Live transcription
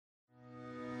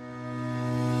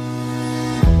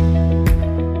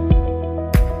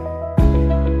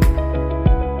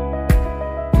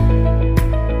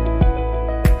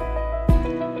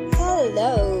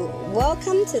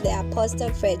to the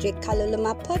Apostle Frederick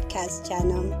Kaluluma podcast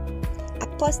channel.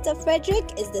 Apostle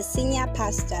Frederick is the senior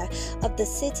pastor of the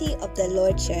City of the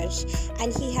Lord Church,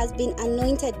 and he has been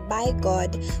anointed by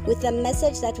God with a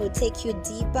message that will take you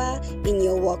deeper in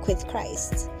your walk with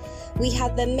Christ. We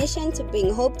have the mission to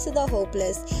bring hope to the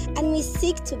hopeless, and we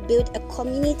seek to build a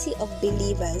community of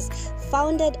believers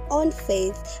founded on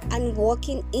faith and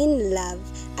walking in love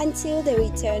until the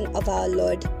return of our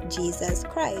Lord Jesus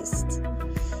Christ.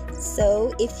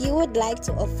 So, if you would like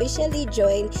to officially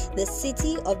join the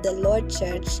City of the Lord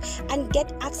Church and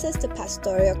get access to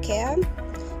pastoral care,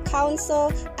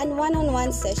 counsel, and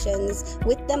one-on-one sessions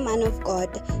with the man of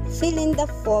God, fill in the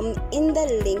form in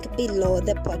the link below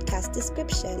the podcast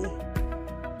description.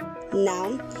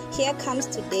 Now, here comes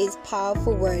today's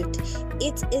powerful word.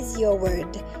 It is your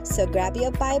word. So grab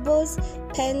your Bibles,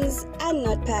 pens, and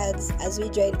notepads as we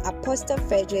join Apostle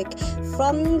Frederick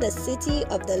from the City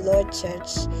of the Lord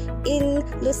Church in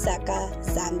Lusaka,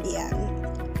 Zambia.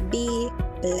 Be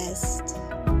blessed.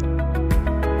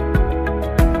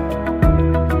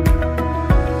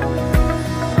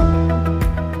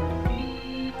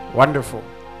 Wonderful.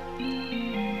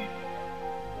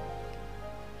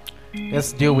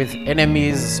 Let's deal with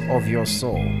enemies of your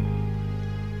soul.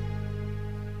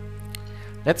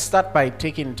 Let's start by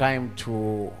taking time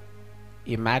to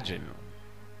imagine.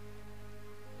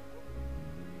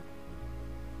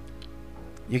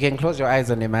 You can close your eyes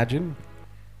and imagine.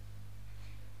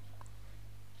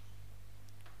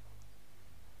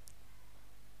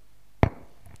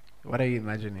 What are you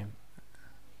imagining?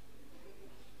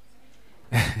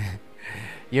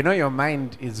 You know, your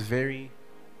mind is very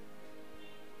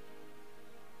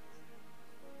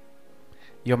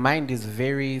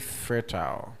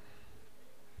fertile.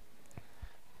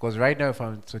 Because right now, if I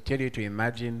was to tell you to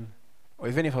imagine, or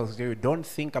even if I was to tell you, don't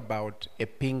think about a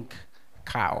pink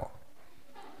cow.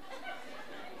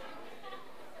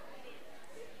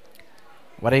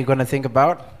 What are you going to think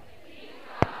about?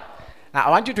 Now, I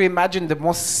want you to imagine the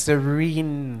most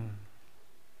serene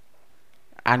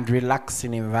and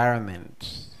relaxing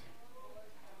environment.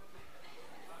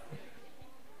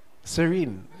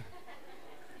 Serene.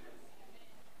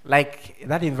 Like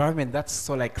that environment that's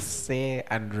so like say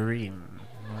and rain.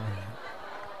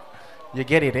 You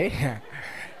get it, eh?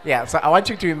 Yeah, so I want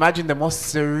you to imagine the most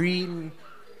serene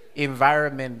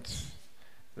environment.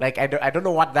 Like I don't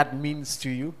know what that means to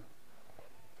you.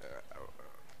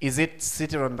 Is it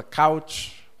sitting on the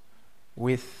couch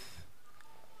with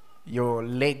your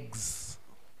legs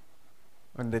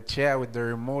on the chair with the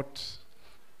remote,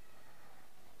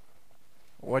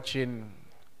 watching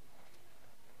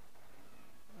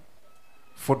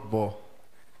football?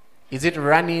 Is it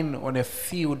running on a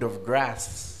field of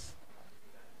grass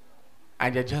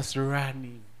and you're just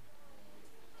running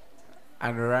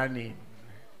and running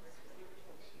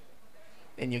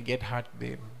and you get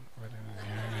heartburn?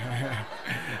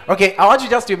 Okay, I want you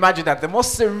just to imagine that the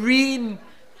most serene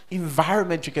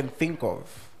environment you can think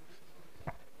of,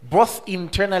 both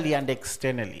internally and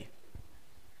externally,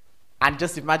 and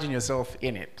just imagine yourself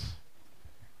in it.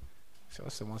 So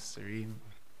what's the most serene?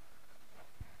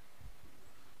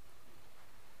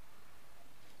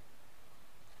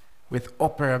 With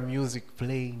opera music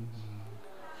playing.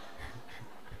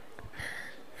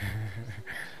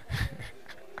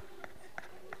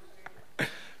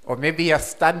 Or maybe you're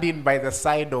standing by the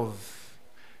side of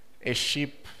a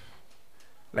ship,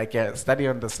 like you're standing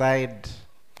on the side,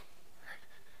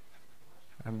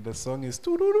 and the song is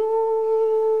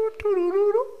tururu,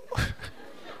 tururu.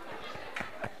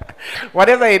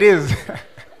 Whatever it is,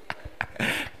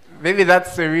 maybe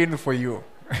that's serene for you.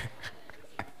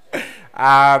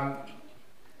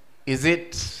 Is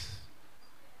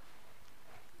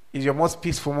your most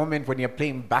peaceful moment when you're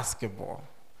playing basketball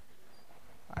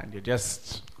and you're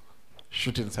just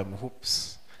shooting some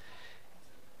hoops?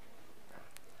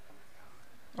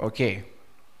 Okay.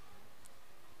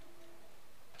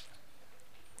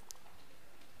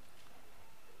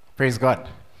 Praise God.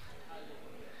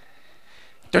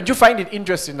 Don't you find it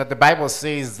interesting that the Bible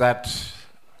says that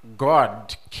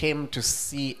God came to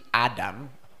see Adam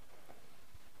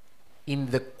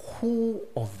in the cool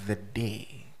of the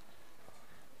day?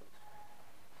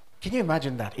 Can you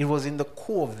imagine that? It was in the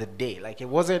cool of the day. Like it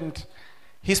wasn't,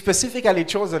 he specifically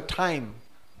chose a time,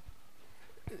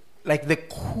 like the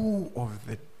cool of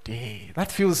the day.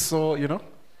 That feels so,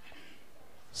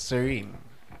 serene.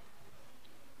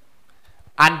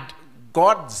 And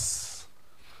God's,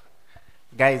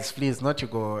 guys, please, not you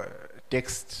go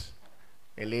text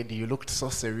a lady, you looked so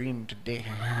serene today.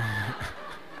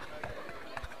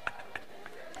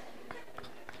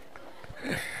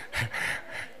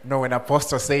 No, when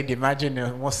Apostle said, imagine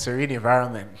a more serene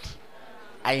environment,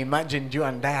 I imagined you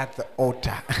and I at the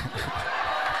altar.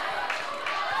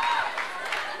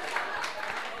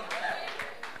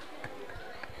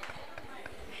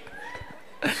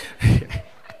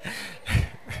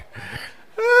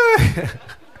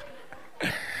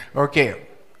 Okay,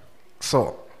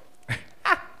 so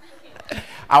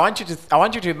I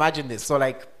want you to imagine this. So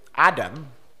like Adam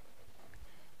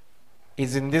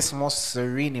is in this most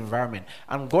serene environment,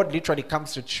 and God literally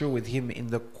comes to chill with him in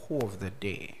the cool of the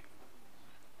day.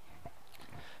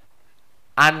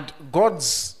 And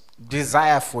God's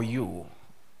desire for you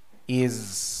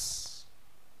is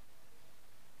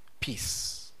peace.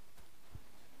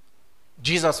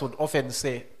 Jesus would often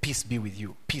say, peace be with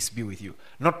you, peace be with you.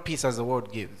 Not peace as the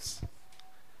world gives.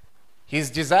 His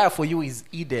desire for you is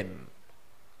Eden.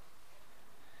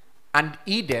 And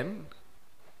Eden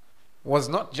was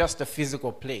not just a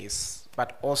physical place,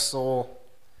 but also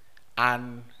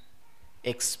an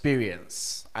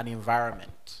experience, an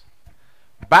environment.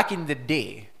 Back in the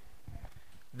day,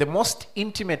 the most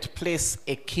intimate place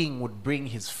a king would bring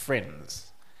his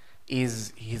friends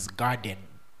is his garden.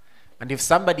 And if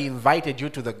somebody invited you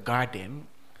to the garden,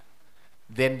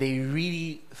 then they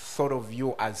really thought of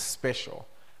you as special,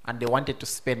 and they wanted to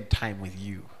spend time with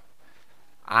you.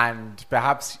 And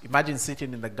perhaps imagine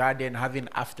sitting in the garden having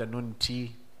afternoon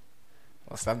tea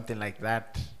or something like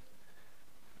that.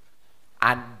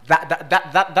 And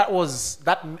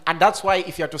and that's why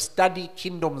if you are to study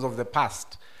kingdoms of the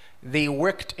past, they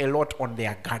worked a lot on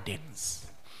their gardens.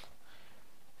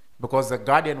 Because the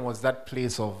garden was that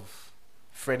place of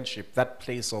friendship, that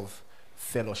place of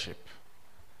fellowship.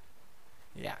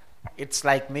 Yeah. It's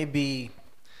like maybe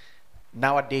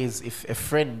nowadays if a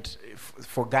friend,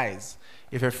 for guys,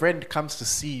 if a friend comes to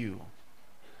see you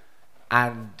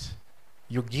and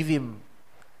you give him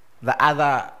the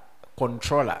other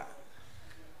controller,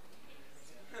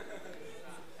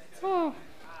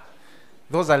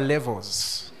 those are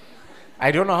levels.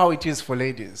 I don't know how it is for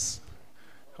ladies.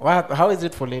 How is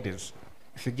it for ladies?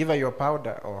 If you give her your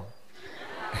powder, or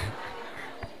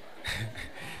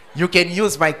you can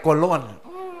use my cologne.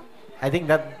 I think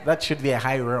that should be a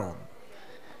high realm.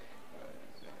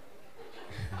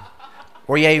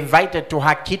 Or you're invited to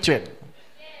her kitchen.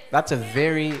 That's a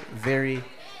very, very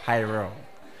high realm.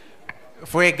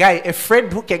 For a guy, a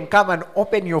friend who can come and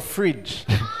open your fridge,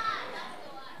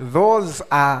 those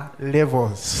are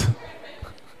levels.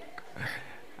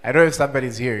 I don't know if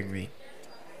somebody's hearing me.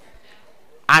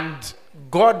 And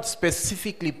God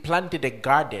specifically planted a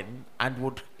garden, and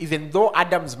would, even though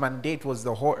Adam's mandate was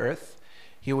the whole earth,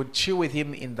 he would chill with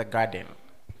him in the garden.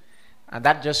 And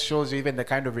that just shows you even the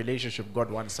kind of relationship God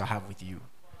wants to have with you,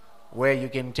 where you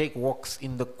can take walks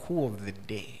in the cool of the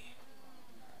day.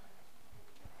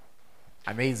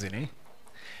 Amazing, eh?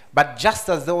 But just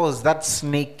as there was that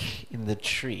snake in the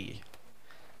tree,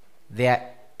 they are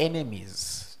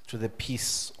enemies to the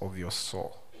peace of your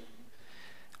soul.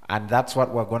 And that's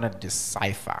what we're going to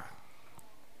decipher.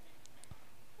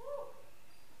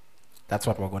 That's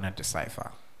what we're going to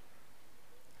decipher.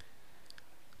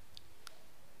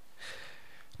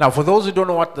 Now, for those who don't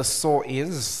know what the soul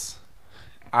is,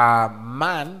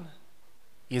 man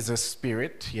is a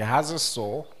spirit. He has a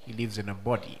soul. He lives in a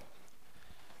body.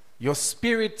 Your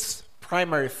spirit's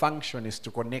primary function is to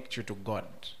connect you to God.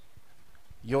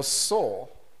 Your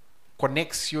soul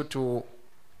connects you to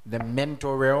the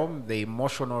mental realm, the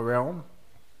emotional realm.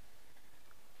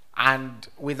 And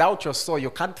without your soul,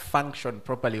 you can't function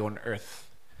properly on earth,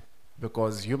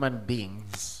 because human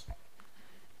beings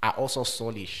are also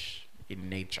soulish in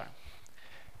nature.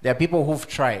 There are people who've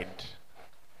tried.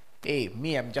 Hey,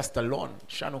 me, I'm just alone.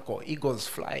 Shanuko, eagles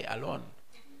fly alone.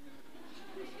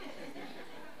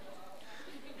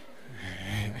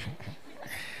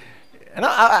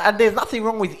 And there's nothing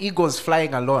wrong with eagles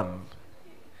flying alone.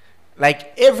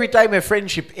 Like every time a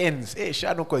friendship ends, hey,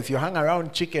 Shanuko, if you hang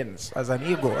around chickens as an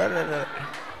eagle,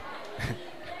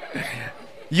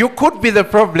 you could be the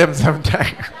problem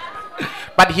sometimes.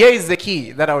 But here is the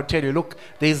key that I will tell you. Look,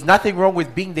 there is nothing wrong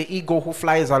with being the eagle who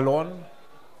flies alone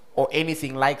or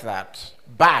anything like that.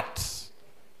 But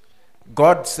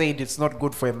God said it's not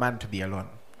good for a man to be alone.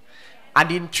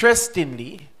 And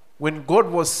interestingly, when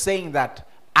God was saying that,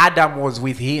 Adam was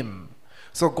with him.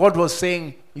 So God was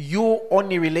saying, you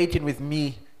only relating with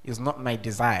me is not my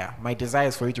desire. My desire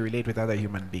is for you to relate with other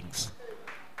human beings.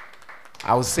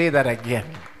 I'll say that again.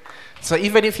 So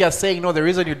even if you're saying, no, the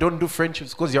reason you don't do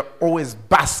friendships is because you're always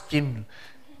basking,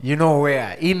 you know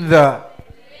where? In the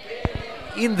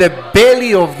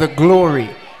belly of the glory.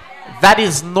 That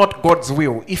is not God's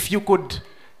will. If you could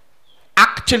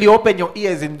actually open your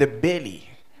ears in the belly,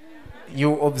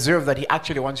 you observe that he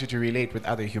actually wants you to relate with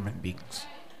other human beings.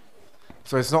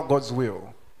 So it's not God's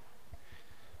will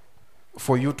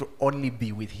for you to only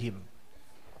be with him.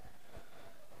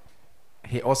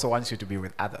 He also wants you to be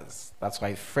with others. That's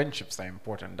why friendships are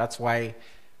important. That's why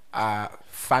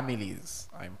families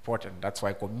are important. That's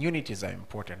why communities are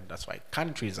important. That's why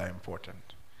countries are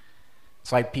important.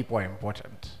 That's why people are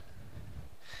important.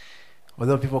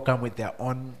 Although people come with their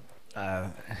own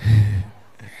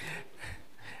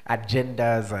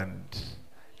agendas and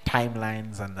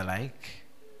timelines and the like.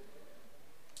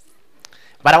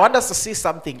 But I want us to see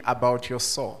something about your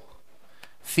soul.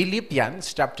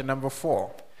 Philippians chapter number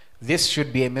 4. This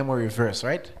should be a memory verse,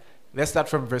 right? Let's start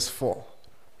from verse 4.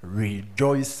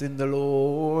 Rejoice in the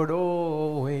Lord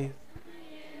always.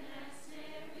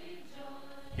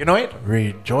 You know it?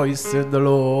 Rejoice in the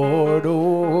Lord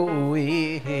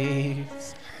always.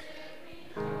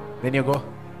 Then you go.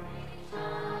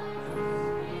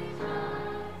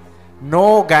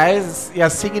 No, guys, you're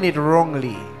singing it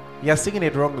wrongly. You're singing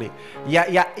it wrongly.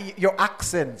 Yeah, your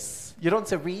accents. You don't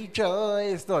say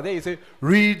rejoice. No, there you say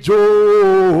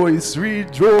rejoice,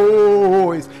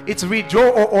 rejoice. It's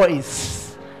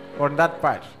rejoice on that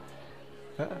part.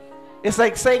 It's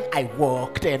like saying I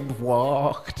walked and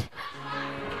walked.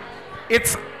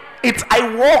 It's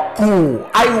I walk cool.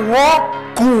 I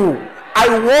walk cool.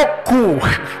 I walk cool.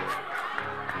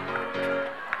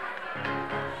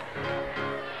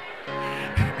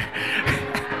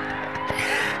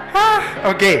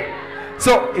 Okay,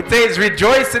 so it says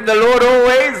rejoice in the Lord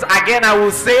always. Again, I will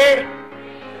say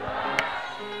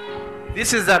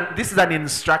this is an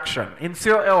instruction. In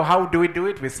COL, how do we do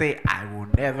it? We say I will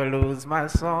never lose my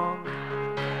song.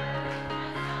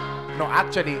 No,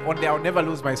 actually, on the I'll never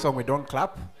lose my song, we don't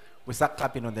clap. We start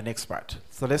clapping on the next part.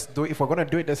 So let's do it. If we're gonna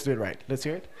do it, let's do it right. Let's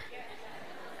hear it.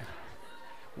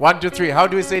 1, 2, 3. How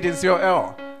do we say it in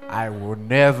COL? I will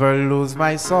never lose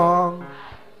my song.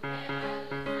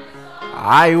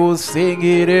 I will sing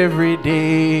it every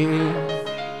day.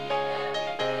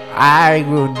 I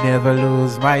will never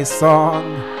lose my song.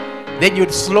 Then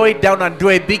you'd slow it down and do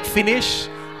a big finish.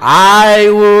 I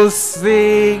will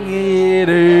sing it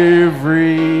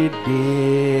every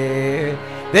day.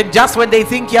 Then just when they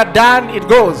think you're done, it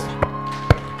goes.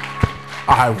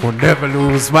 I will never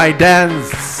lose my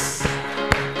dance.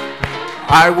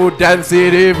 I will dance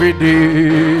it every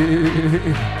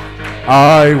day.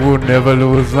 I will never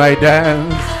lose my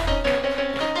dance.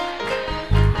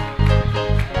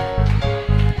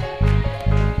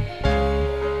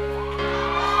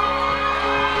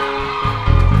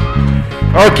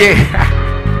 Okay.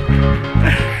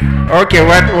 Okay,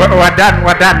 we're done.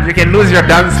 We're done. You can lose your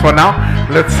dance for now.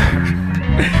 Let's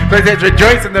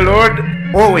rejoice in the Lord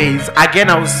always. Again,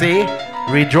 I will say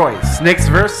rejoice. Next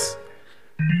verse.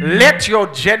 Let your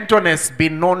gentleness be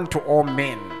known to all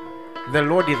men. The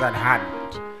Lord is at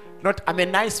hand. Not, I'm a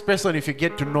nice person if you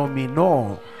get to know me.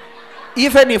 No.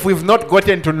 Even if we've not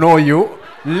gotten to know you,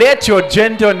 let your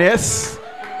gentleness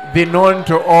be known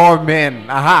to all men.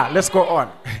 Let's go on.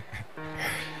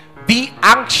 Be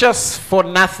anxious for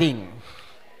nothing.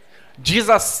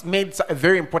 Jesus made a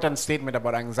very important statement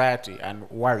about anxiety and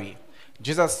worry.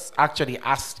 Jesus actually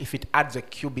asked if it adds a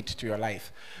cubit to your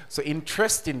life. So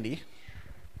interestingly,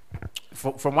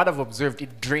 from what I've observed,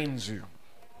 it drains you.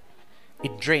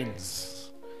 It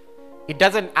drains. It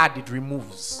doesn't add, it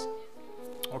removes.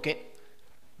 Okay?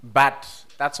 But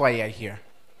that's why you're here.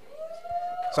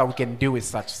 So we can deal with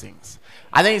such things.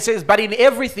 And then it says, but in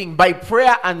everything, by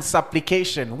prayer and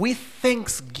supplication, with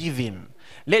thanksgiving,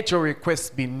 let your requests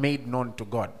be made known to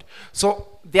God. So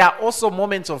there are also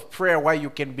moments of prayer where you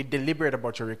can be deliberate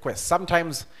about your requests.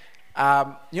 Sometimes,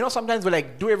 sometimes we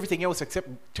do everything else except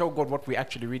tell God what we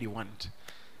actually really want.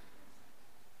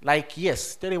 Like,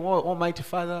 yes, tell him, Almighty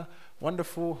Father,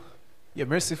 wonderful, you're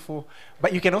merciful.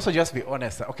 But you can also just be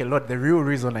honest. Okay, Lord, the real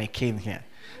reason I came here.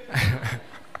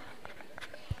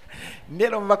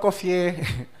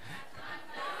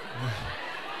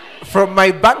 From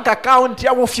my bank account,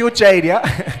 your future area.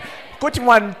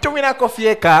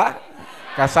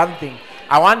 Something.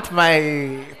 I want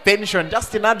my pension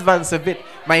just in advance a bit.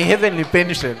 My heavenly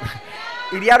pension.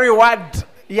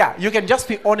 Yeah, you can just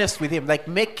be honest with him.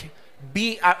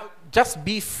 Just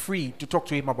be free to talk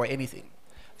to him about anything.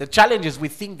 The challenge is we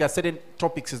think there are certain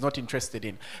topics he's not interested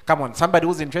in. Come on, somebody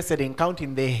who's interested in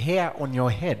counting the hair on your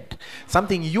head.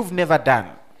 Something you've never done.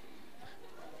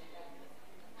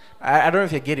 I don't know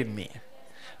if you're getting me.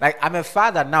 Like, I'm a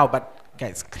father now, but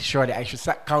guys, surely I should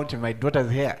start counting my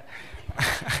daughter's hair.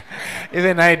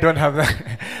 Even I don't have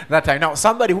that time. Now,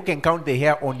 somebody who can count the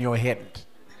hair on your head.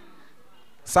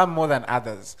 Some more than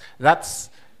others.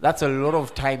 That's That's a lot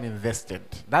of time invested.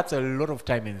 That's a lot of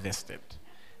time invested.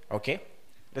 Okay?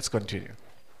 Let's continue.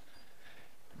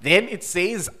 Then it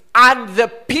says, and the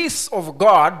peace of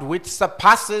God, which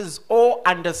surpasses all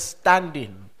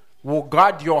understanding, will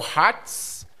guard your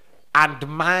hearts and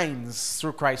minds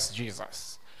through Christ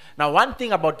Jesus. Now, one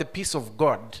thing about the peace of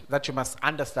God that you must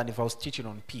understand if I was teaching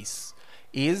on peace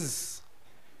is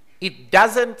it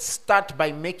doesn't start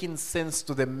by making sense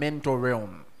to the mental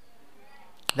realm.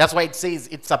 That's why it says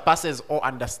it surpasses all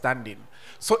understanding.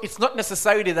 So it's not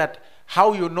necessarily that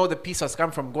how you know the peace has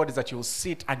come from God is that you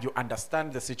sit and you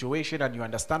understand the situation and you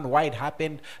understand why it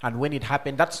happened and when it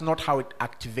happened. That's not how it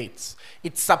activates.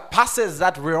 It surpasses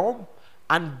that realm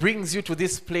and brings you to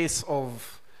this place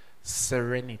of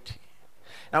serenity.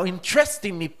 Now,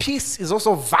 interestingly, peace is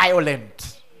also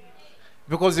violent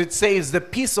because it says the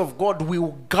peace of God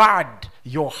will guard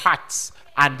your hearts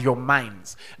and your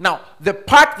minds. Now, the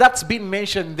part that's been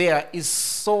mentioned there is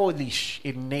soulish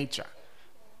in nature.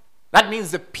 That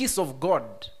means the peace of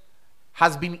God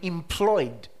has been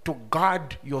employed to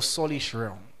guard your soulish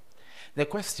realm. The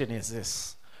question is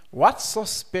this: what's so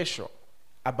special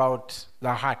about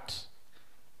the heart?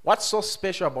 What's so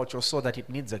special about your soul that it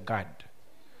needs a guard?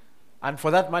 And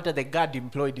for that matter, the guard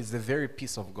employed is the very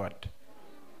peace of God.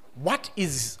 What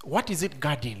is it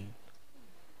guarding?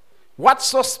 What's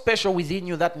so special within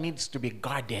you that needs to be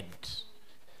guarded?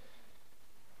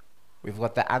 We've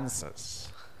got the answers.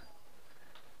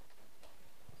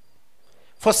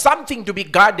 For something to be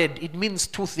guarded, it means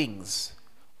two things.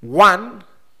 One,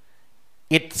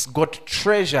 it's got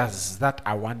treasures that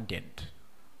are wanted.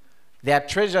 There are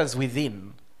treasures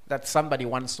within that somebody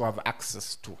wants to have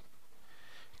access to.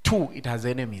 Two, it has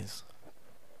enemies.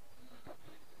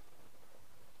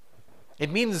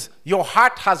 It means your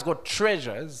heart has got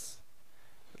treasures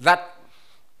that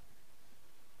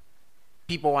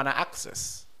people want to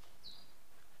access.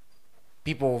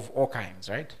 People of all kinds,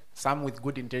 right? Some with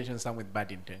good intentions, some with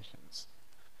bad intentions.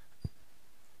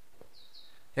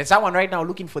 There's someone right now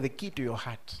looking for the key to your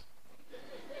heart.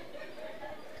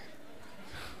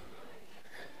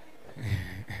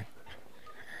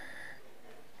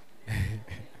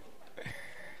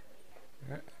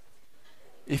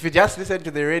 If you just listen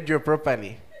to the radio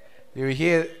properly, you will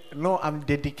hear, no, I'm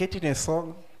dedicating a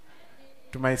song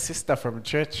to my sister from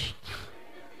church,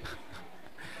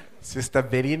 Sister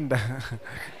Belinda.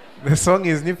 The song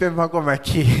is Nipe Mako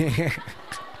Maki.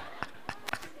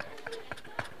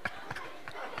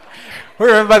 Who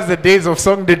remembers the days of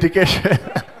song dedication?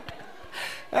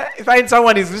 If I find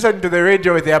someone is listening to the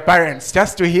radio with their parents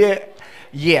just to hear,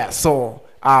 yeah, so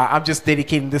I'm just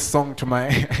dedicating this song to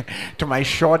my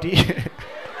shorty.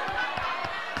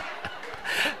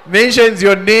 Mentions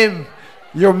your name,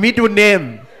 your middle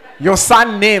name, your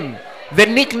son name, the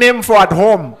nickname for at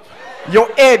home, your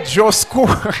age, your school.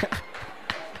 And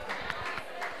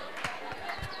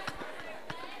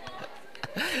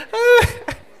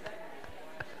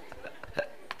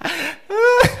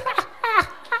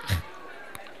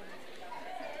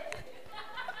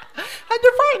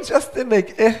the parents just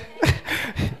like, eh.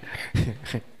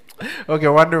 Okay,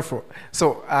 wonderful.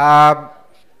 So,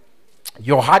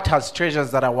 your heart has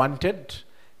treasures that are wanted,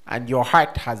 and your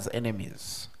heart has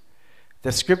enemies.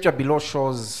 The scripture below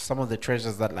shows some of the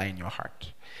treasures that lie in your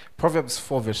heart. Proverbs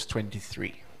 4 verse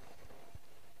 23.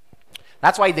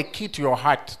 That's why the key to your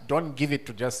heart, don't give it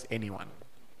to just anyone.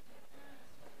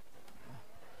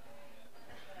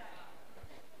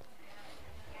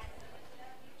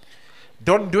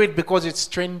 Don't do it because it's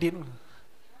trending.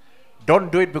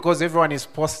 Don't do it because everyone is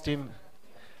posting.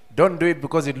 Don't do it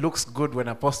because it looks good when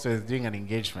a pastor is doing an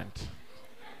engagement.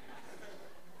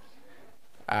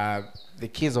 The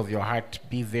keys of your heart,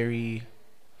 be very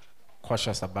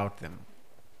cautious about them.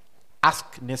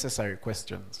 Ask necessary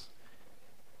questions.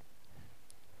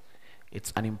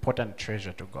 It's an important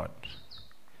treasure to God.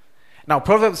 Now,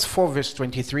 Proverbs 4 verse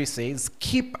 23 says,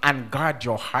 keep and guard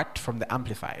your heart, from the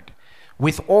Amplified,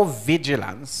 with all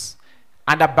vigilance,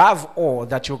 and above all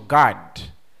that you guard,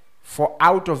 for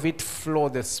out of it flow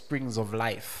the springs of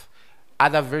life.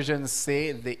 Other versions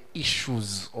say the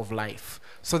issues of life.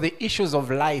 So the issues of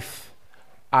life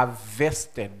are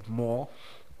vested more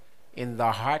in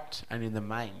the heart and in the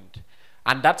mind.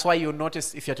 And that's why you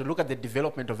notice, if you have to look at the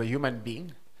development of a human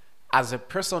being, as a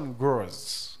person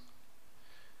grows,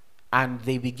 and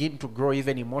they begin to grow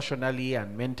even emotionally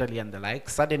and mentally and the like,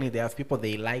 suddenly they have people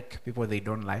they like, people they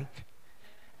don't like.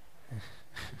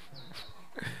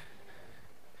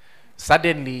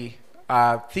 Suddenly,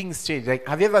 things change. Like,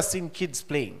 have you ever seen kids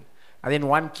playing? And then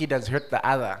one kid has hurt the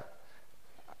other.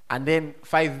 And then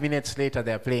 5 minutes later,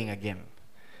 they're playing again.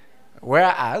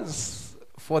 Whereas,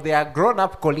 for their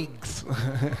grown-up colleagues.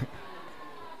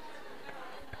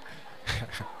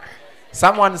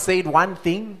 Someone said one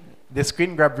thing, the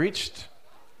screen grab reached.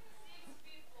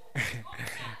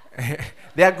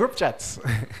 There are group chats.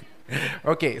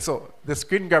 Okay, so the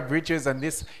screen grab reaches, and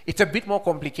this, it's a bit more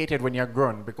complicated when you're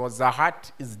grown because the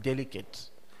heart is delicate.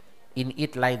 In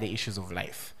it lie the issues of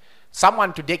life.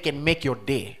 Someone today can make your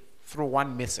day through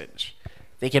one message.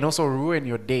 They can also ruin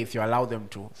your day if you allow them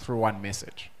to through one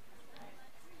message.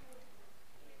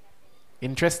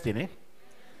 Interesting, eh?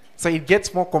 So it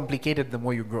gets more complicated the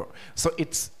more you grow. So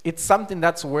it's something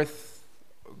that's worth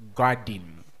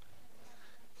guarding.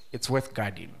 It's worth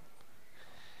guarding.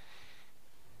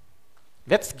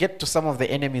 Let's get to some of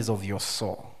the enemies of your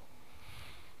soul.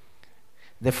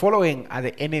 The following are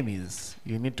the enemies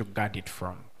you need to guard it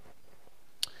from.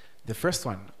 The first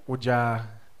one, Uja.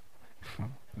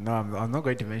 No, I'm not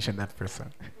going to mention that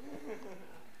person.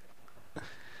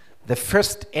 The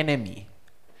first enemy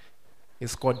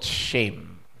is called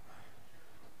shame.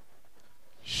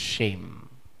 Shame.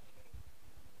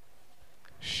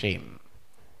 Shame.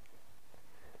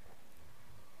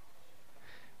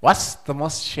 What's the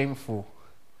most shameful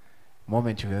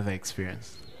moment you've ever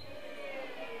experienced?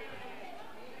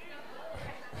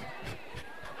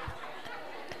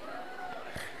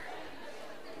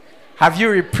 Have you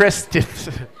repressed it?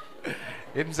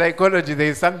 In psychology, there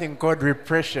is something called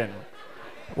repression,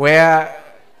 where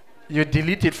you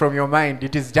delete it from your mind.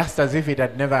 It is just as if it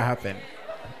had never happened.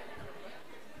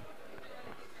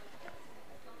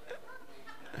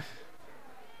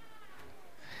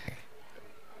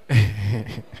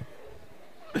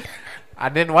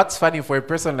 And then what's funny for a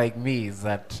person like me is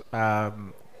that,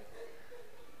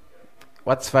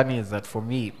 for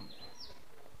me,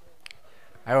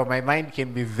 my mind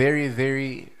can be very,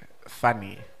 very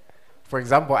funny. For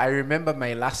example, I remember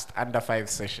my last under 5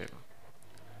 session.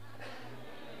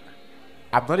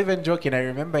 I'm not even joking, I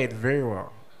remember it very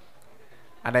well.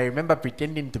 And I remember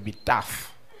pretending to be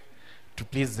tough to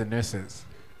please the nurses.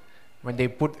 When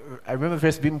they I remember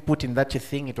first being put in that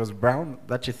thing, it was brown,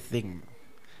 that thing.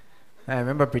 I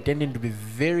remember pretending to be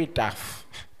very tough.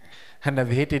 And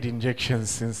I've hated injections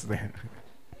since then.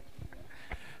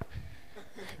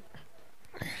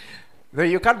 Though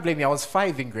you can't blame me, I was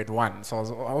 5 in grade 1, so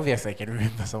obviously I can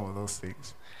remember some of those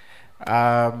things.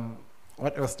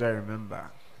 What else do I remember?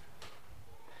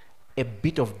 A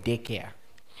bit of daycare.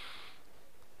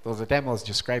 There was a time I was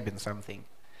describing something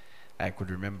I could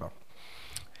remember.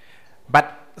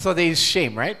 But, so there is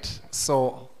shame, right?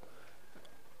 So,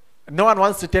 no one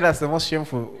wants to tell us the most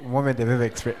shameful moment they've ever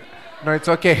experienced. No, it's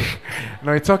okay.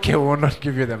 No, it's okay, we will not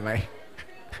give you the mic.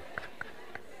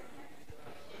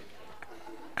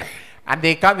 And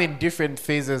they come in different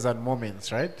phases and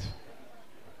moments, right?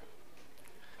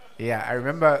 Yeah, I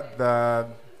remember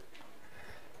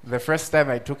the first time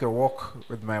I took a walk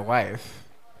with my wife,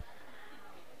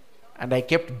 and I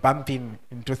kept bumping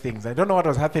into things. I don't know what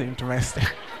was happening to my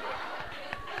step.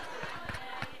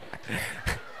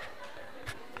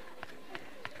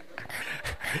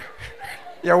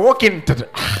 You're walking to the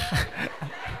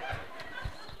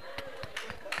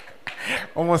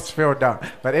almost fell down.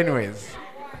 But anyways.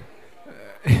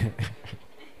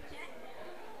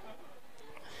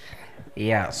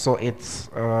 Yeah, so it's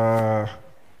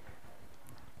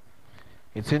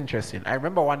interesting. I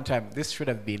remember one time, this should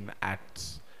have been at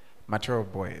Mature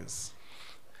Boys.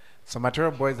 So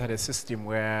Mature Boys had a system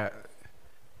where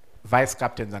vice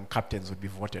captains and captains would be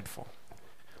voted for.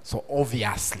 So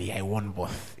obviously I won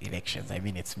both elections. I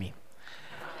mean, it's me.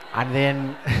 And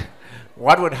then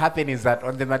what would happen is that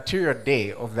on the material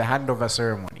day of the handover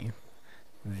ceremony,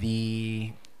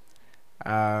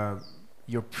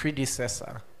 your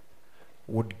predecessor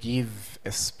would give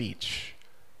a speech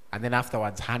and then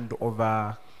afterwards hand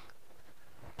over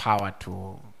power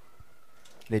to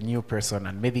the new person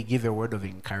and maybe give a word of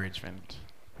encouragement.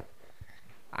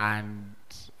 And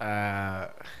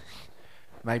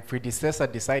my predecessor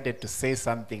decided to say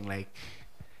something like,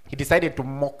 he decided to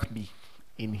mock me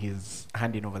in his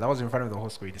handing over. That was in front of the whole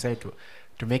school. He decided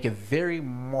to make a very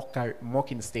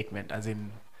mocking statement, as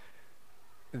in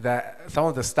some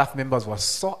of the staff members were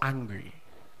so angry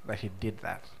that he did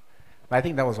that. But I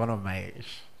think that was one of my, it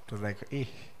was like, it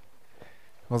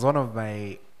was one of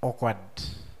my awkward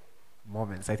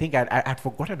moments. I think I'd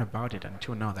forgotten about it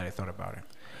until now that I thought about it.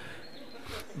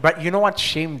 But you know what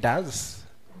shame does?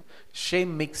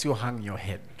 Shame makes you hang your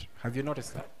head. Have you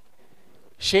noticed that?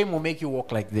 Shame will make you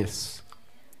walk like this.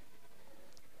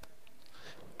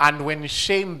 And when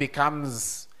shame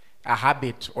becomes a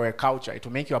habit or a culture, it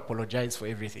will make you apologize for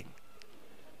everything.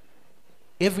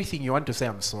 Everything you want to say,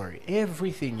 I'm sorry.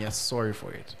 Everything, you're sorry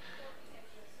for it.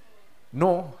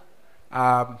 No.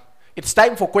 It's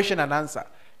time for question and answer.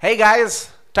 Hey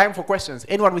guys, time for questions.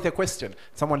 Anyone with a question?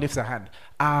 Someone lifts a hand.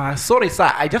 Sorry,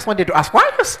 sir. I just wanted to ask. Why?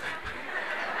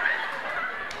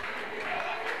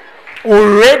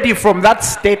 Already from that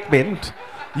statement,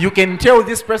 you can tell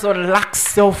this person lacks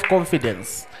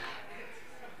self-confidence,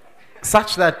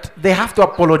 such that they have to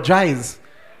apologize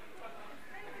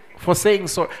for saying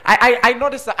so. I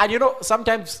noticed that, and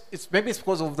sometimes maybe it's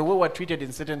because of the way we're treated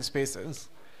in certain spaces.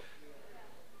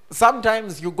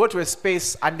 Sometimes you go to a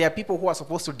space and there are people who are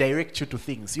supposed to direct you to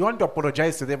things. You want to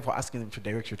apologize to them for asking them to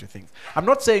direct you to things. I'm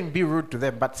not saying be rude to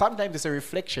them, but sometimes it's a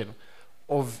reflection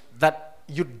of that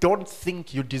you don't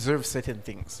think you deserve certain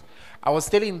things. I was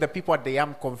telling the people at the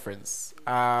YAM conference,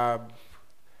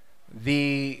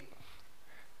 the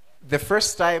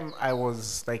first time I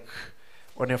was like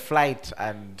on a flight,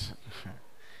 and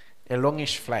a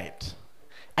longish flight,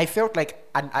 I felt like,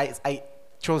 and I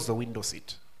chose the window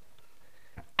seat.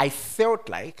 I felt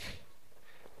like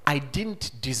I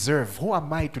didn't deserve. Who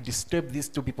am I to disturb these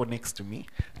two people next to me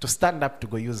to stand up to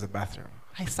go use the bathroom?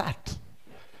 I sat.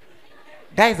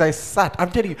 Guys, I sat.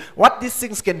 I'm telling you, what these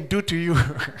things can do to you.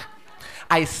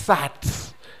 I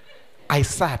sat.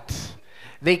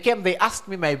 They came, they asked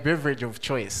me my beverage of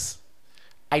choice.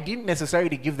 I didn't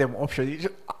necessarily give them options.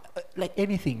 Like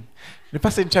anything. The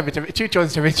person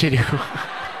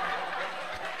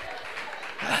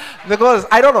because,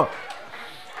 I don't know.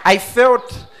 I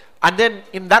felt, and then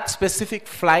in that specific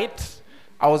flight,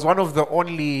 I was one of the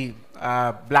only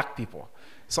black people.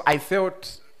 So I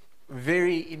felt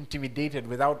very intimidated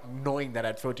without knowing that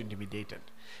I'd felt intimidated.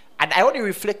 And I only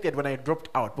reflected when I dropped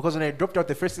out, because when I dropped out,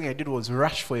 the first thing I did was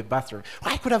rush for a bathroom.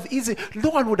 I could have easily, no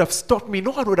one would have stopped me,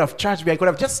 no one would have charged me, I could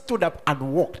have just stood up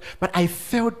and walked. But I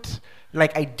felt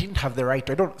like I didn't have the right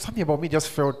to. Something about me just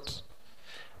felt,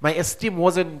 my esteem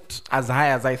wasn't as high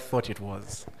as I thought it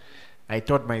was. I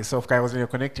told myself, I was in a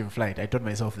connecting flight, I told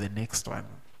myself the next one.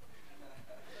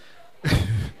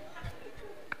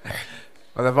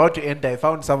 I was about to enter, I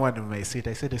found someone in my seat.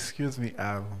 I said, excuse me.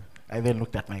 I then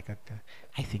looked at my character.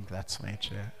 I think that's my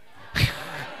chair.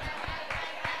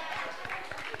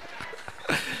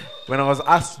 When I was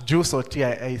asked juice or tea,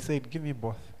 I said, give me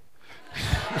both.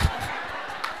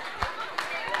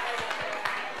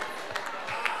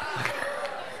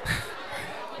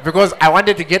 Because I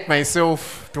wanted to get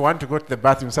myself to want to go to the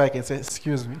bathroom so I can say,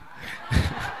 excuse me.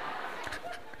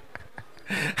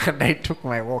 And I took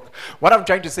my walk. What I'm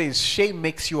trying to say is shame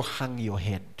makes you hang your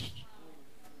head.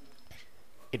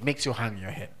 It makes you hang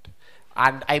your head.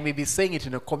 And I may be saying it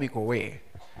in a comical way,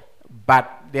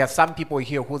 but there are some people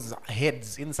here whose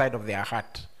heads inside of their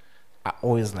heart are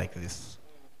always like this.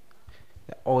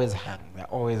 They always hang. They're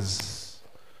always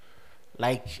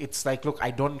like, it's like, look,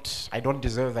 I don't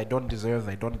deserve.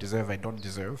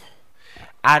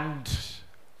 And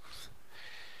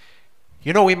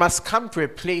we must come to a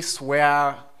place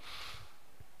where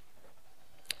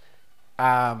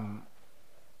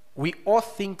we all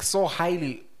think so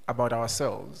highly about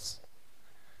ourselves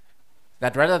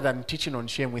that rather than teaching on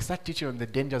shame, we start teaching on the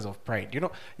dangers of pride.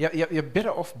 You're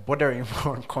better off bordering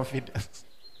more on confidence.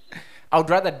 I would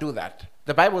rather do that.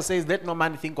 The Bible says, let no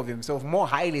man think of himself more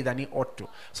highly than he ought to.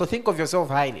 So think of yourself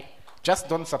highly. Just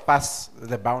don't surpass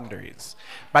the boundaries.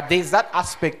 But there's that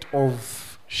aspect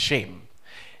of shame.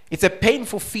 It's a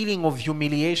painful feeling of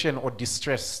humiliation or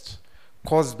distress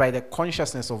caused by the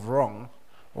consciousness of wrong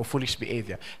or foolish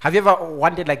behavior. Have you ever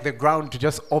wanted like the ground to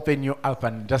just open you up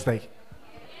and just like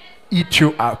eat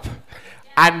you up?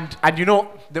 And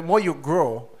the more you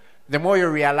grow, the more you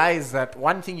realize that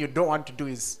one thing you don't want to do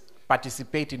is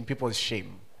participate in people's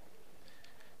shame.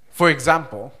 For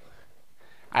example,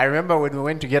 I remember when we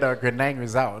went to get our grade 9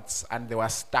 results and they were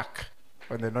stuck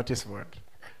on the notice board.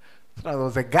 So there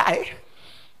was a guy,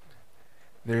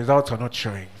 the results were not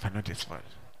showing for notice board.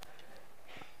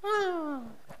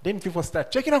 Then people start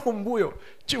checking out kumbuyo,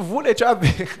 chivule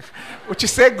chabe,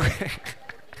 uchisegwe.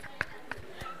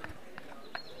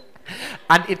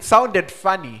 And it sounded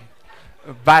funny,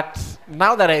 but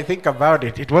now that I think about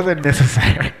it, it wasn't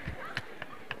necessary.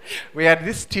 We had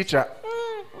this teacher.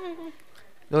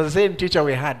 It was the same teacher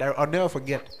we had. I'll never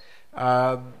forget.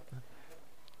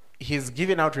 He's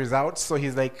giving out results, so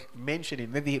he's like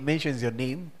mentioning, maybe he mentions your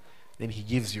name, then he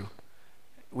gives you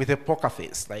with a poker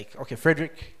face, like, okay,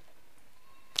 Frederick,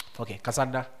 okay,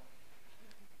 Cassandra,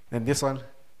 then this one,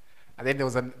 and then there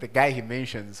was the guy he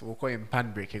mentions, we'll call him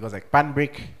Panbrick. He goes like,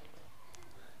 Panbrick,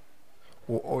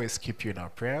 we'll always keep you in our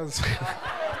prayers.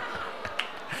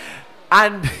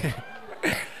 And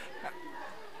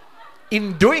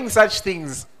in doing such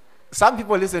things, some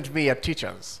people listen to me are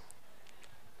teachers.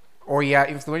 or you're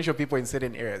influential people in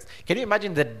certain areas. Can you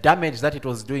imagine the damage that it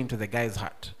was doing to the guy's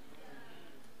heart?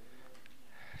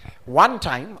 One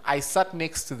time, I sat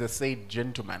next to the said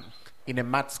gentleman in a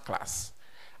maths class,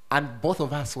 and both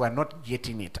of us were not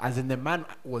getting it. As in, the man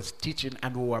was teaching,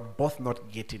 and we were both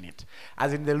not getting it.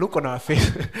 As in, the look on our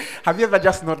face, have you ever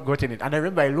just not gotten it? And I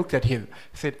remember I looked at him,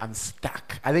 said, I'm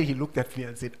stuck. And then he looked at me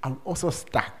and said, I'm also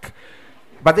stuck.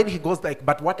 But then he goes like,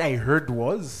 but what I heard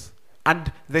was,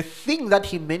 and the thing that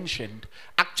he mentioned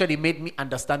actually made me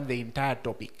understand the entire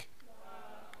topic.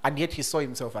 And yet he saw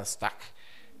himself as stuck.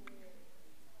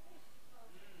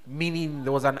 Meaning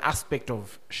there was an aspect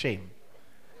of shame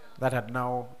that had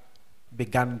now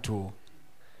begun to...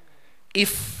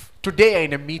 If today you're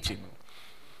in a meeting,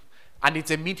 and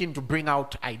it's a meeting to bring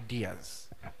out ideas,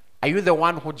 are you the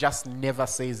one who just never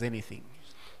says anything?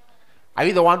 Are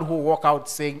you the one who walk out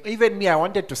saying, even me, I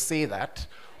wanted to say that?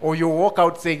 Or you walk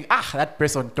out saying, that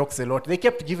person talks a lot. They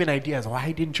kept giving ideas.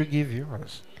 Why didn't you give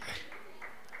yours?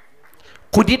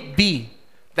 Could it be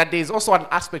that there is also an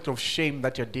aspect of shame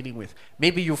that you're dealing with?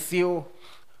 Maybe you feel,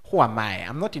 who am I?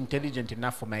 I'm not intelligent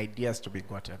enough for my ideas to be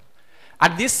gotten.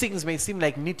 And these things may seem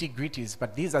like nitty-gritties,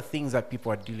 but these are things that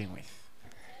people are dealing with.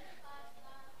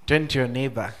 Turn to your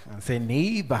neighbor and say,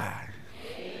 neighbor,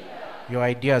 your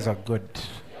ideas are good.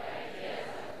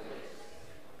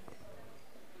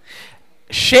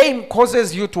 Shame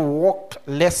causes you to walk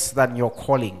less than your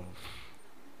calling.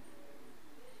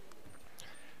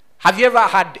 Have you ever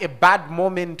had a bad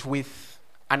moment with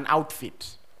an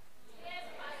outfit?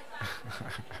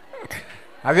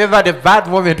 Have you ever had a bad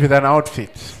moment with an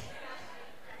outfit?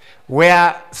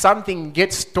 Where something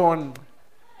gets torn,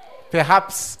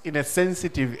 perhaps in a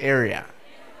sensitive area,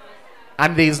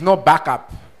 and there is no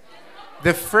backup.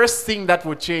 The first thing that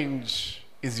will change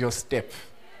is your step.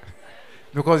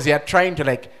 Because you're trying to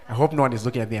I hope no one is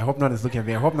looking at me, I hope no one is looking at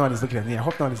me, I hope no one is looking at me, I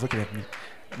hope no one is looking at me.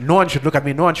 No one should look at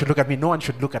me, no one should look at me, no one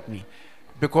should look at me.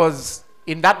 Because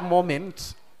in that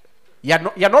moment, you're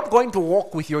not going to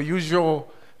walk with your usual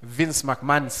Vince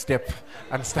McMahon step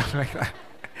and stuff like that.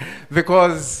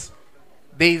 Because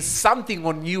there's something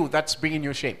on you that's bringing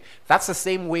you shame. That's the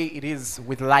same way it is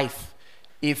with life.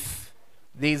 If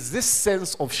there's this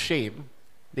sense of shame,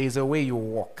 there's a way you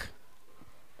walk.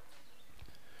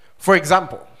 For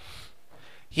example,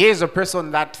 here's a person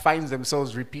that finds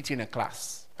themselves repeating a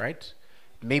class, right?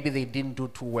 Maybe they didn't do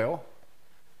too well,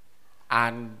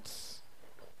 and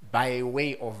by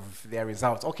way of their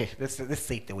results, okay, let's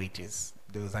say it the way it is.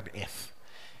 There was an F.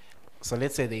 So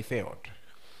let's say they failed.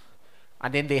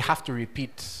 And then they have to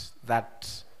repeat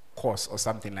that course or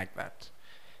something like that.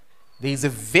 There is a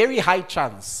very high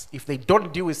chance, if they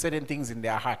don't deal with certain things in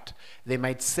their heart, they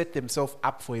might set themselves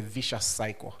up for a vicious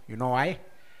cycle. You know why?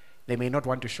 They may not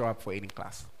want to show up for any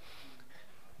class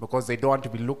because they don't want to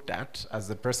be looked at as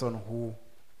the person who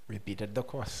repeated the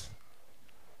course.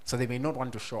 So they may not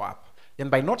want to show up. Then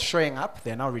by not showing up,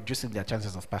 they're now reducing their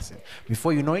chances of passing.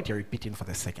 Before you know it, you're repeating for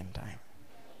the second time.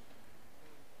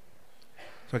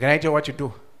 So can I tell you what you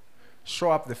do?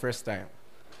 Show up the first time.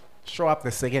 Show up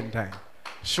the second time.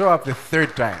 Show up the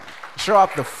third time. Show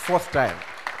up the fourth time.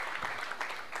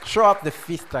 Show up the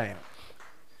fifth time.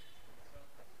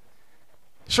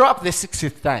 Show up the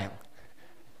 60th time.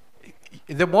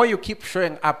 The more you keep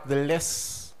showing up, the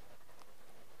less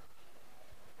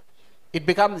it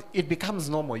becomes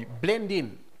normal. You blend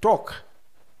in, talk.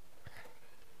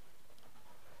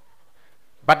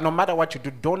 But no matter what you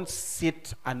do, don't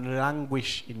sit and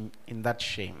languish in that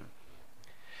shame.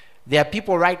 There are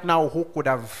people right now who could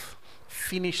have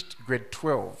finished grade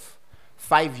 12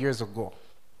 5 years ago.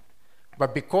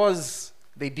 But because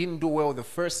they didn't do well the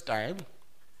first time,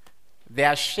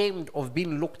 they're ashamed of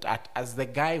being looked at as the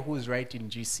guy who's writing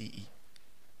GCE.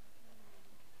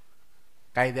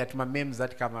 Guy, that my memes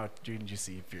that come out during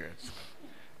GCE periods.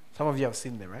 Some of you have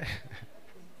seen them, right?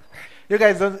 You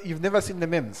guys you've never seen the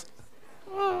memes.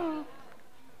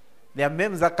 There are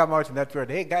memes that come out in that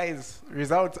period. Hey guys,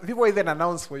 results. People even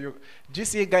announce for you,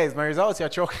 GCE guys, my results are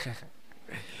choking.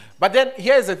 But then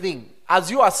here's the thing. As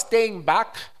you are staying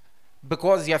back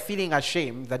because you're feeling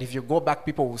ashamed that if you go back,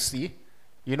 people will see,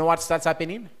 you know what starts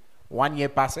happening? 1 year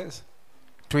passes,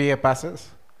 2 year passes,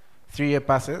 3 year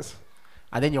passes,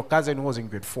 and then your cousin who was in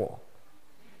grade 4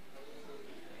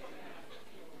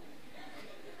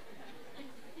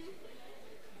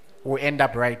 will end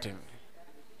up writing.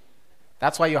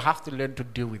 That's why you have to learn to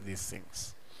deal with these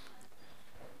things.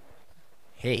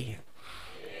 Hey.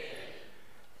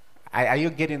 Are you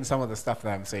getting some of the stuff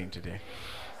that I'm saying today?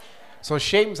 So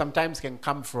shame sometimes can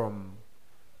come from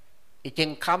a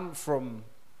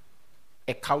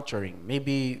culturing.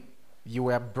 Maybe You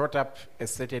were brought up a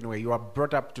certain way. You are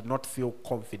brought up to not feel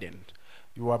confident.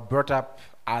 You are brought up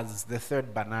as the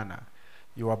third banana.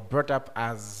 You are brought up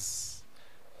as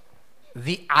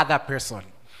the other person.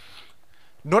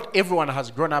 Not everyone has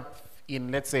grown up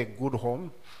in, let's say, a good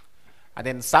home. And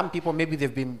then some people, maybe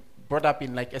they've been brought up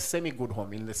in like a semi-good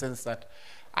home, in the sense that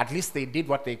at least they did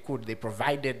what they could. They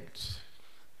provided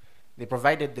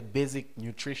the basic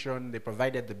nutrition. They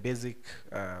provided the basic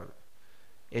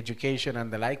education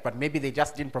and the like, but maybe they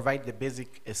just didn't provide the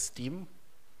basic esteem.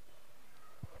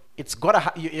 It's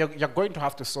gotta you're going to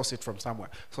have to source it from somewhere.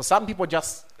 So some people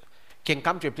just can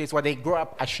come to a place where they grow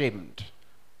up ashamed,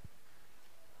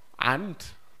 and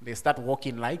they start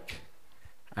walking like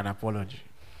an apology.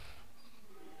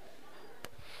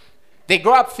 They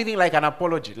grow up feeling like an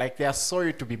apology, like they are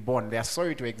sorry to be born, they are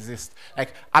sorry to exist.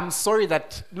 Like, I'm sorry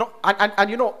that, no, and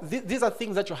you know, these are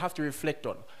things that you have to reflect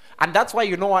on. And that's why,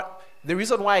 you know what, the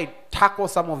reason why I tackle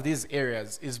some of these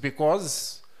areas is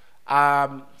because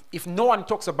if no one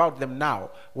talks about them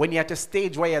now, when you're at a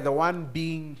stage where you're the one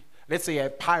being, let's say you're a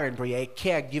parent or you're a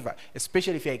caregiver,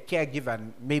 especially if you're a caregiver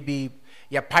and maybe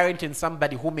you're parenting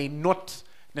somebody who may not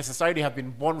necessarily have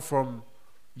been born from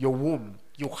your womb,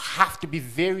 you have to be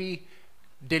very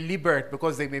deliberate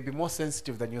because they may be more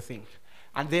sensitive than you think.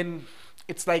 And then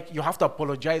it's like you have to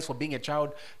apologize for being a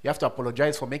child. You have to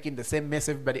apologize for making the same mess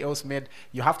everybody else made.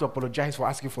 You have to apologize for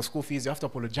asking for school fees. You have to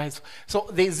apologize. So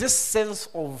there's this sense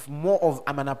of more of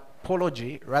I'm an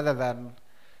apology rather than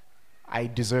I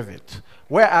deserve it.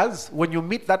 Whereas when you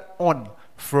meet that on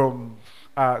from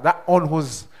that on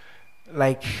who's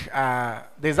like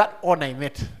there's that on I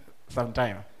met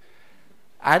sometime,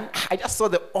 and I just saw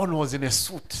the on was in a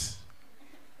suit.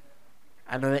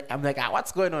 And I'm like,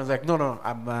 what's going on? I was like, no,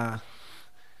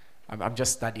 I'm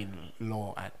just studying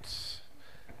law at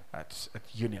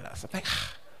Unilas. I'm like,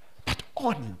 but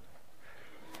on.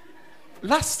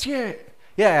 Last year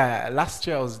I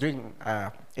was doing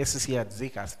SCC at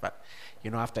Zikas, but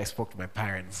you know, after I spoke to my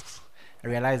parents, I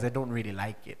realized I don't really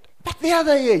like it. But the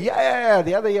other year,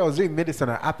 the other year I was doing medicine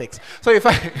at Apex. So if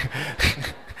I,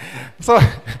 so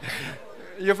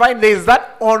you find there's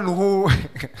that on who.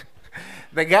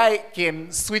 The guy can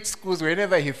switch schools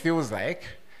whenever he feels like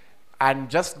and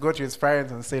just go to his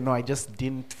parents and say, no, I just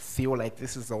didn't feel like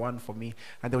this is the one for me.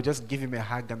 And they'll just give him a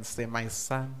hug and say, my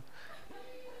son,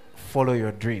 follow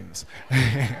your dreams.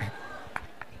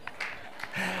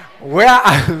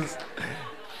 Whereas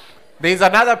there's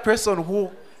another person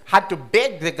who had to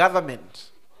beg the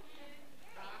government.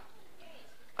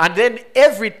 And then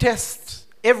every test,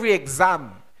 every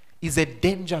exam is a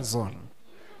danger zone.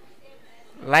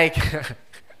 Like,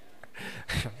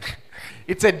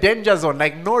 it's a danger zone,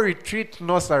 like no retreat,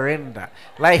 no surrender.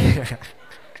 Like,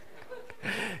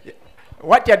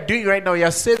 what you're doing right now,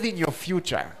 you're saving your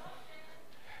future.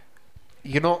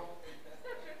 You know,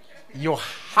 you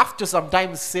have to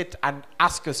sometimes sit and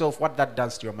ask yourself what that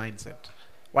does to your mindset,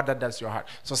 what that does to your heart.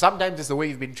 So sometimes it's the way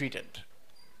you've been treated.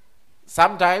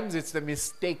 Sometimes it's the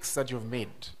mistakes that you've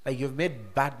made. Like, you've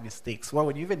made bad mistakes. Well,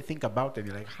 when you even think about them,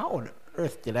 you're like, how on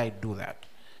earth did I do that?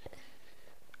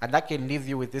 And that can leave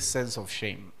you with this sense of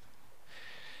shame.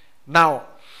 Now,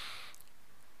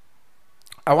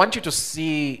 I want you to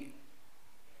see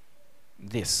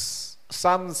this.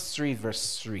 Psalms 3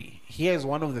 verse 3. Here is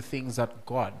one of the things that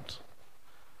God,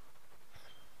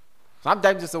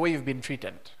 sometimes it's the way you've been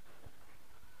treated.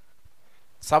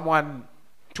 Someone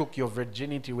took your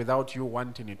virginity without you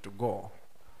wanting it to go.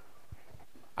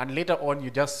 And later on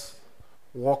you just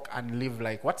walk and live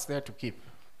like, what's there to keep?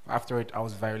 After it, I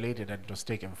was violated and it was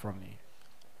taken from me.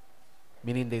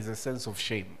 Meaning there's a sense of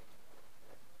shame.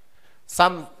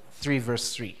 Psalm 3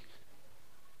 verse 3.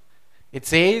 It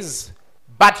says,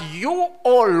 but you,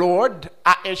 O Lord,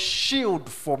 are a shield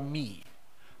for me,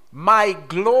 my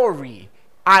glory,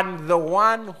 and the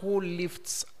one who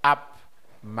lifts up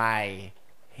my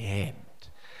head.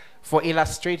 For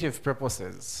illustrative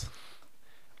purposes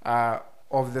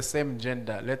of the same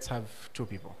gender, let's have two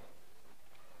people.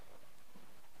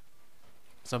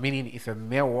 So meaning if a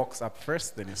male walks up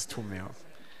first, then it's two males.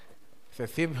 If a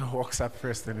female walks up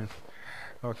first, then it's,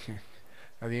 okay.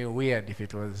 I mean, weird if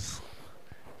it was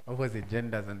opposite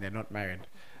genders and they're not married.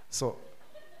 So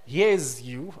here's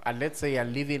you, and let's say you're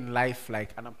living life like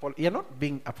an you're not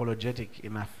being apologetic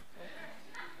enough.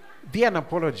 Be an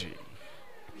apology.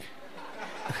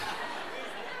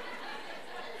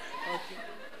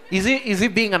 Is he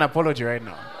being an apology right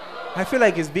now? I feel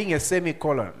like he's being a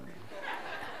semicolon.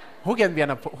 Who can be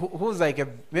who's like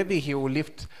maybe he will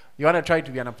lift. You want to try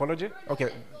to be an apology? Okay,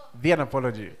 be an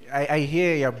apology. I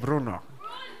hear you, Bruno.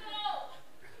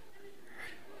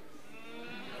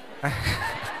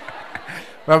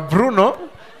 But Bruno,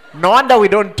 no wonder we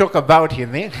don't talk about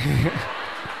him, eh?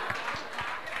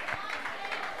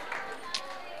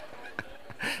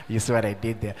 You see what I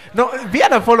did there? No, be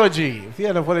an apology. Be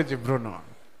an apology, Bruno.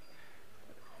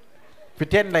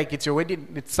 Pretend like it's your wedding,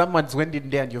 it's someone's wedding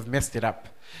day and you've messed it up.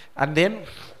 And then,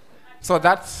 so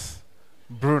that's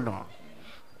Bruno.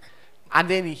 And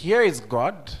then here is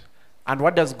God. And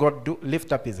what does God do?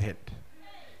 Lift up his head.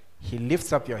 He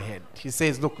lifts up your head. He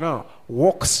says, look, no,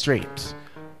 walk straight.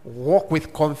 Walk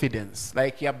with confidence.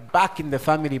 Like you're back in the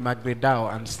family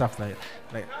Magredao and stuff like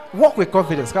that. Like, walk with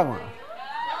confidence. Come on.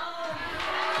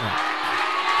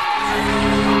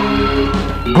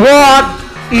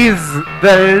 God is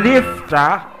the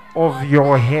lifter of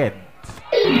your head.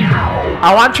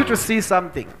 I want you to see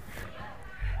something.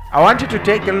 I want you to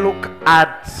take a look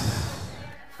at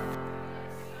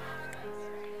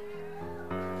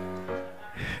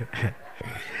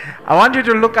I want you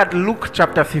to look at Luke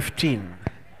chapter 15.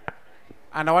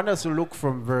 And I want us to look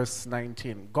from verse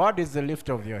 19. God is the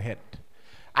lifter of your head.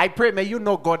 I pray, may you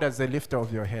know God as the lifter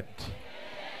of your head.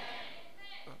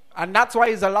 And that's why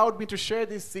he's allowed me to share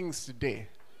these things today.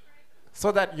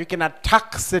 So that you can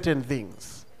attack certain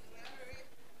things.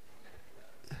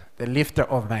 The lifter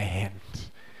of my head.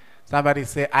 Somebody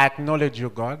say, I acknowledge you,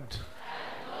 God,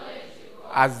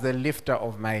 as the lifter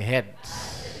of my head.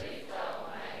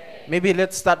 Maybe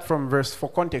let's start from verse for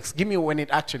context. Give me when it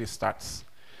actually starts.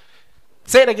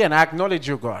 Say it again. I acknowledge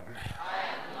you, God,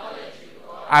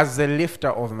 as the lifter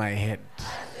of my head.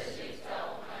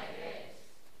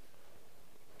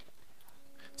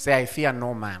 Say, I fear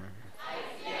no man.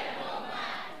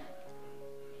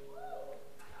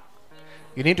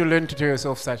 You need to learn to tell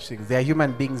yourself such things. They are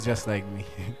human beings just like me.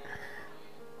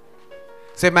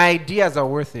 Say, my ideas are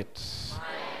worth it.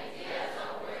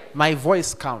 My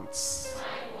voice counts.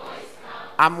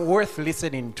 I'm worth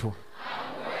listening to.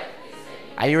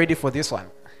 Are you ready for this one?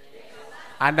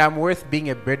 And I'm worth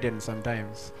being a burden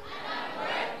sometimes.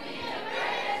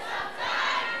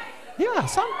 Yeah,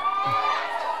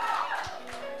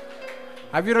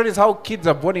 Have you noticed how kids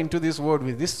are born into this world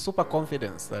with this super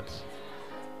confidence that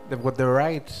they've got the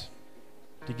right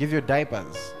to give you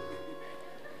diapers?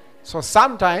 So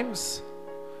sometimes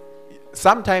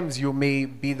you may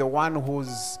be the one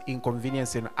who's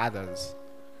inconveniencing others.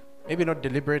 Maybe not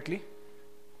deliberately.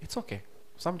 It's okay.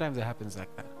 Sometimes it happens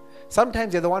like that.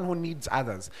 Sometimes you're the one who needs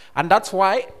others. And that's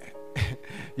why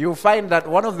you'll find that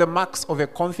one of the marks of a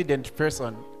confident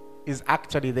person is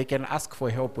actually they can ask for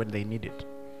help when they need it.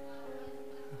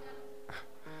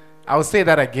 I'll say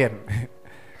that again.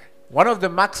 One of the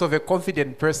marks of a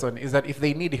confident person is that if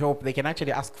they need help, they can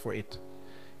actually ask for it.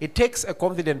 It takes a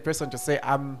confident person to say,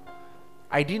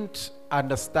 I didn't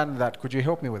understand that. Could you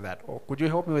help me with that? Or could you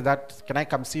help me with that? Can I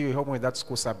come see you? Help me with that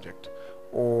school subject?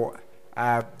 Or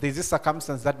there's this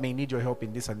circumstance that may need your help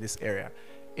in this and this area.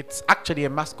 It's actually a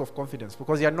mask of confidence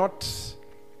because you're not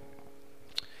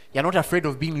afraid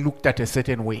of being looked at a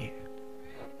certain way.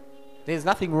 There's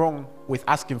nothing wrong with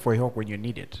asking for help when you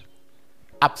need it.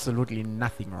 Absolutely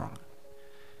nothing wrong.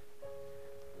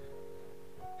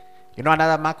 You know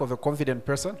another mark of a confident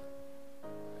person?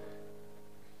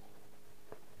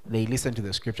 They listen to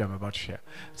the scripture I'm about to share.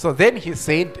 So then he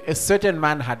said, a certain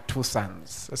man had 2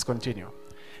 sons. Let's continue.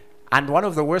 And one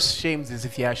of the worst shames is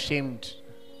if you're ashamed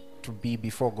to be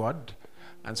before God.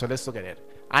 And so let's look at it.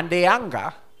 And the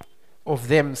younger of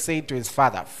them said to his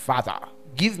father, Father,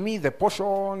 give me the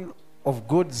portion of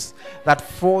goods that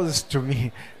falls to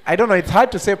me. I don't know, it's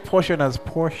hard to say portion as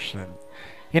portion.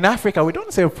 In Africa, we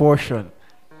don't say portion.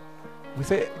 We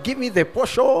say, give me the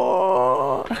portion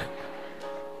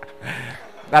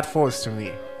that falls to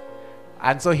me.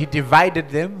 And so he divided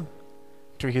them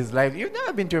to his life. You've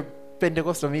never been to a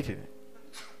Pentecostal meeting.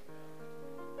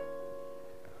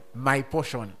 My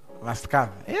portion must come.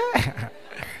 Yeah.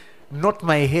 Not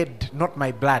my head, not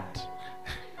my blood.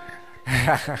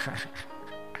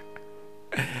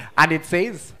 And it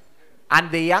says,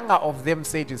 and the younger of them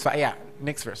said to his father, yeah,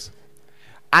 next verse.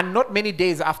 And not many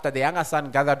days after, the younger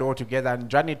son gathered all together and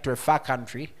journeyed to a far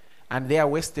country, and there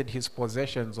wasted his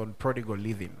possessions on prodigal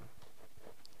living.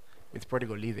 With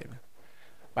prodigal living.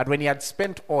 But when he had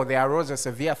spent all, there arose a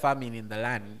severe famine in the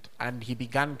land, and he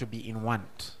began to be in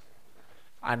want.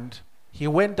 And he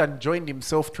went and joined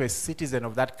himself to a citizen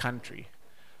of that country,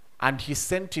 and he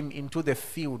sent him into the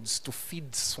fields to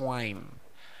feed swine.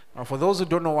 Now, for those who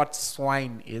don't know what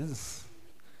swine is,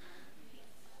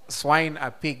 swine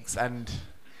are pigs, and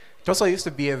it also used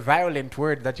to be a violent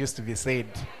word that used to be said.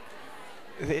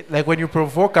 Like when you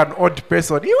provoke an odd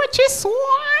person, you are just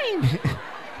swine.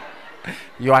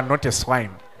 You are not a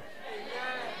swine.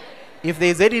 If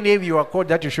there's any name you are called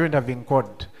that you shouldn't have been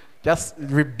called, Just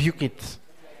rebuke it.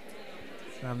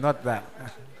 I'm not that.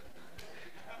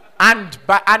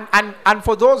 And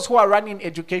for those who are running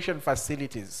education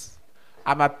facilities,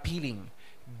 I'm appealing,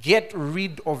 get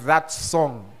rid of that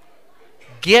song.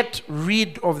 Get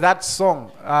rid of that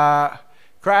song.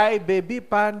 Cry baby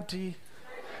panty.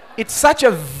 It's such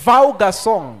a vulgar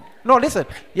song. No, listen.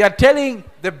 You're telling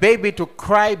the baby to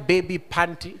cry baby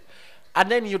panty, and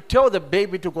then you tell the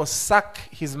baby to go suck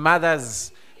his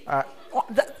mother's.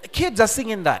 The kids are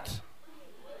singing that.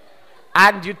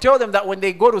 And you tell them that when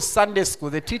they go to Sunday school,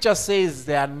 the teacher says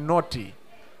they are naughty.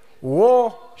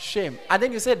 Woe, shame. And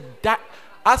then you said,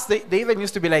 they even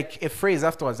used to be like a phrase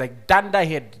afterwards, like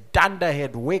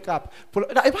danderhead, wake up.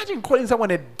 Now imagine calling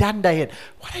someone a danderhead.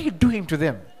 What are you doing to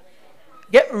them?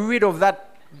 Get rid of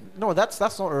that. No, that's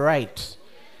not right.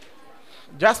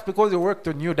 Just because it worked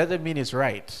on you doesn't mean it's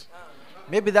right.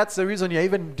 Maybe that's the reason you're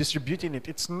even distributing it.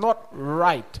 It's not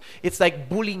right. It's like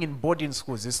bullying in boarding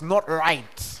schools. It's not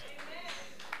right.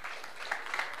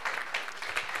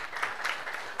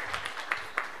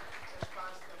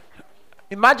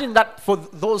 Imagine that for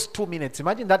those 2 minutes.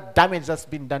 Imagine that damage that's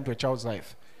been done to a child's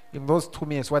life. In those 2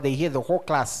 minutes where they hear the whole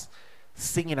class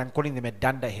singing and calling them a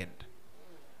danderhead.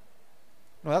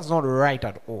 No, that's not right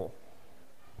at all.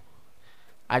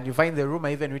 And you find the rumor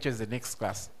even reaches the next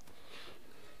class.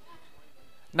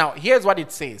 Now, here's what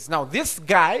it says. Now, this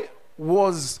guy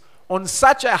was on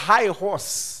such a high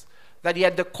horse that he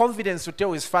had the confidence to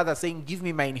tell his father, saying, give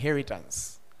me my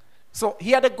inheritance. So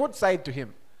he had a good side to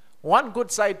him. One good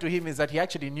side to him is that he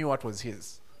actually knew what was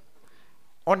his.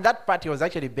 On that part, he was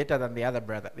actually better than the other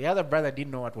brother. The other brother didn't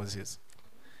know what was his.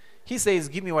 He says,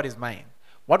 give me what is mine.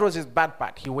 What was his bad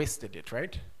part? He wasted it,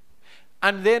 right?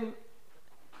 And then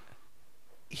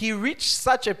he reached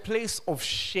such a place of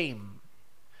shame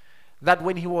that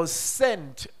when he was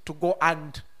sent to go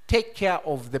and take care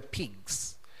of the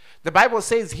pigs, the Bible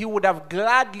says he would have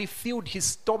gladly filled his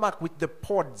stomach with the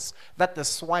pods that the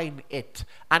swine ate,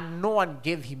 and no one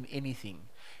gave him anything.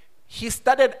 He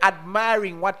started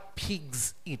admiring what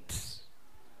pigs eat.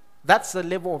 That's the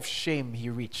level of shame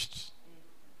he reached.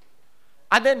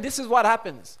 And then this is what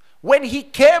happens. When he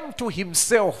came to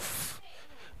himself,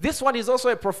 this one is also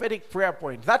a prophetic prayer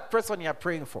point. That person you're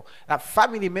praying for, that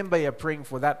family member you're praying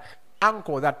for, that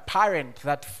uncle, that parent,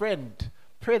 that friend,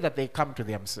 pray that they come to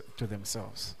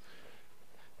themselves.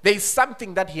 There is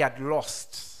something that he had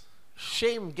lost.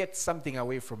 Shame gets something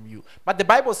away from you. But the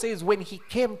Bible says when he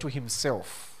came to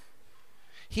himself,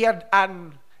 he had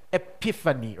an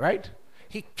epiphany, right?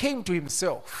 He came to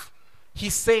himself.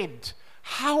 He said,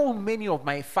 how many of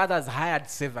my father's hired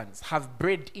servants have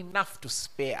bread enough to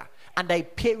spare, and I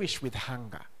perish with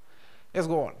hunger? Let's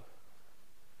go on.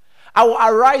 I will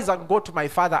arise and go to my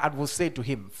father and will say to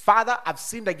him, Father, I've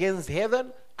sinned against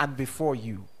heaven and before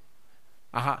you.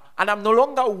 And I'm no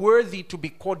longer worthy to be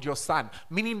called your son.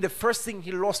 Meaning the first thing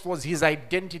he lost was his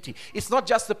identity. It's not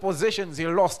just the possessions he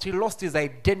lost his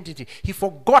identity. He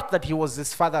forgot that he was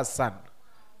his father's son.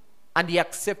 And he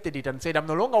accepted it and said, I'm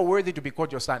no longer worthy to be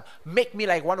called your son. Make me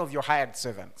like one of your hired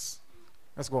servants.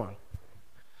 Let's go on.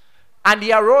 And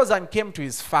he arose and came to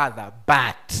his father,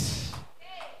 but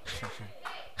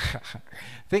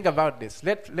think about this.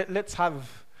 Let's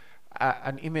have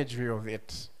an imagery of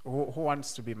it. Who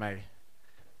wants to be my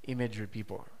imagery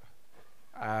people?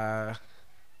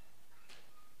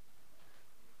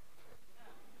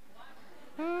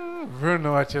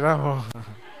 Bruno Achiramo.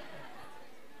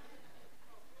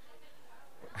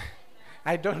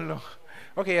 I don't know.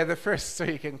 Okay, you're the first, so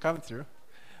you can come through.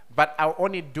 But I'll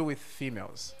only do with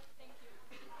females.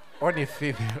 Only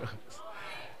females.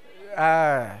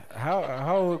 How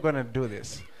are we going to do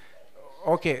this?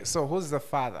 Okay, so who's the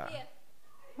father?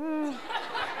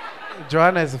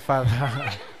 Joanna is the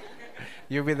father.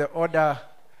 You'll be the order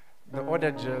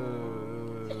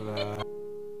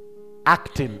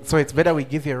acting. So it's better we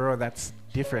give you a role that's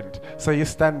different. So you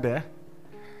stand there,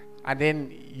 and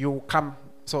then you come.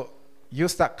 So you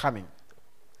start coming.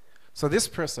 So this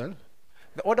person,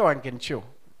 the other one can chill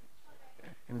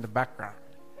in the background.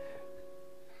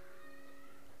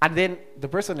 And then the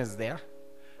person is there.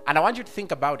 And I want you to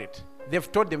think about it. They've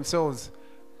told themselves,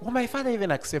 will my father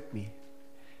even accept me?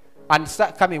 And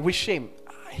start coming with shame,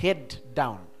 head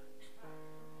down.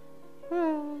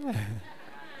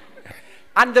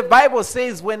 And the Bible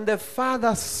says when the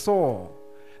father saw,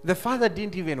 the father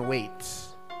didn't even wait.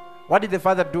 What did the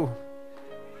father do?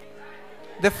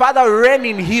 The father ran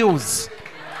in heels.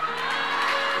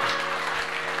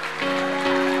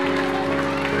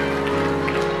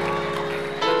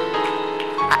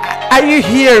 Are you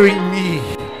hearing me?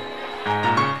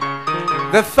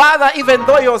 The father, even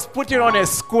though he was putting on a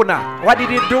schooner, what did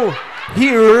he do?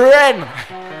 He ran.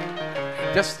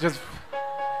 Just.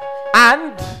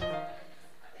 And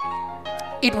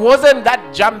it wasn't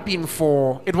that jumping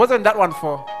for, it wasn't that one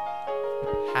for,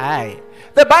 hi.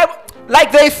 The Bible,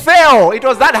 like they fell. It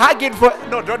was that hugging for,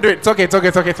 no, don't do it. It's okay.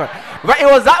 But it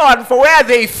was that one for where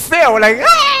they fell, like,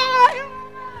 ah!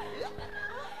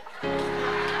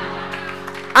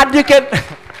 And you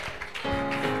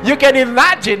can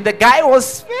imagine the guy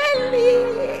was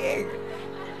failing.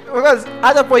 Because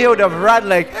other people would have run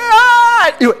like,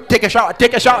 ah! Take a shower.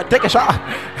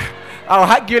 I'll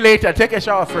hug you later. Take a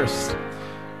shower first.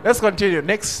 Let's continue.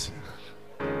 Next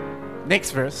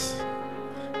verse.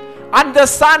 And the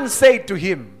son said to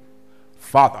him,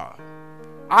 Father,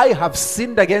 I have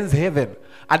sinned against heaven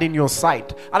and in your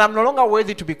sight, and I'm no longer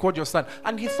worthy to be called your son.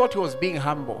 And he thought he was being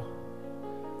humble.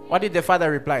 What did the father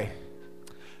reply?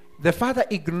 The father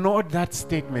ignored that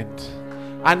statement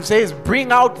and says,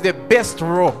 bring out the best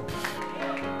robe.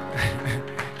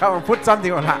 Come on, put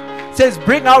something on her. Says,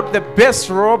 bring out the best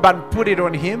robe and put it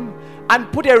on him,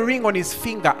 and put a ring on his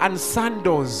finger and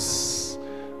sandals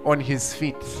on his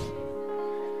feet.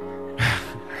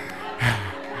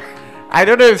 I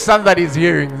don't know if somebody's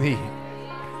hearing me.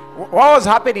 What was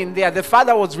happening there? The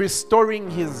father was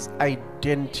restoring his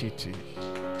identity.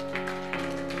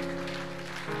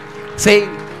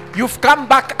 Saying, you've come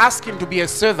back asking to be a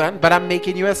servant, but I'm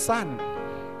making you a son.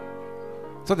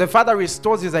 So the father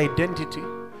restores his identity,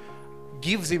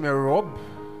 gives him a robe.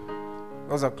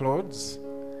 Those are clothes.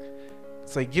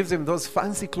 So he gives him those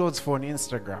fancy clothes for an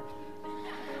Instagram.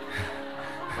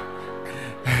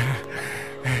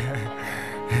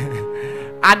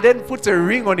 And then puts a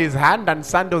ring on his hand and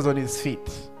sandals on his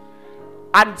feet.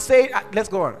 And say, let's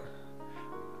go on.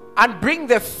 And bring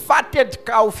the fatted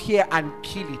calf here and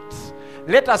kill it.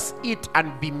 Let us eat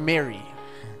and be merry.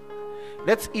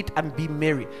 Let's eat and be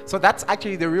merry. So that's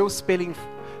actually the real spelling.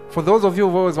 For those of you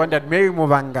who've always wondered, Mary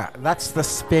Movanga, that's the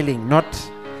spelling,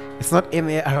 it's not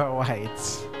M-A-R-Y.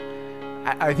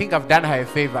 I think I've done her a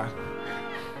favor.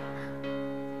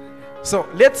 So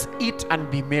let's eat and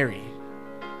be merry.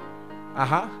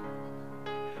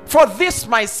 For this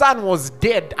my son was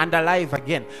dead and alive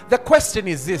again. The question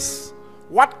is this: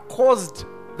 what caused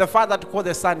the father to call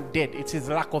the son dead? It's his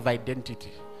lack of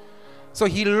identity. So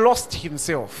he lost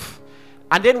himself.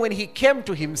 And then when he came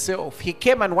to himself, he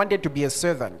came and wanted to be a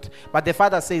servant. But the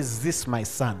father says, this my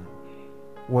son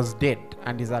was dead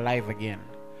and is alive again.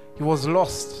 He was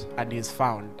lost and is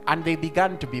found. And they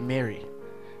began to be merry.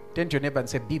 Turn to your neighbor and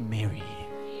say, be merry.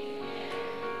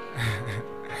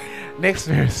 Next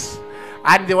verse.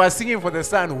 And they were singing for the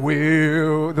son.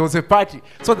 Well, there was a party.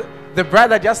 So the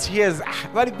brother just hears,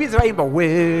 welcome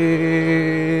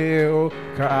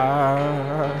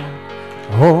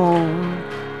home.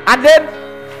 And then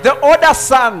the older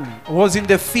son was in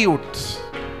the field.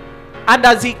 And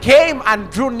as he came and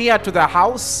drew near to the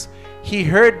house, he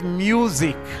heard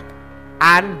music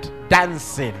and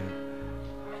dancing.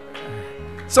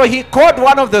 So he called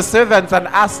one of the servants and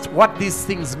asked what these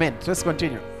things meant. Let's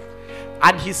continue.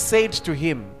 And he said to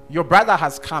him, your brother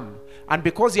has come, and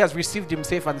because he has received him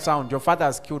safe and sound, your father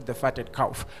has killed the fatted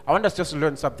calf. I want us just to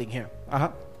learn something here.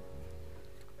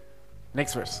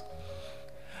 Next verse.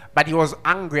 But he was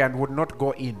angry and would not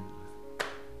go in.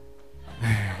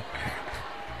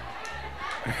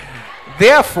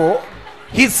 Therefore,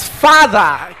 his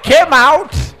father came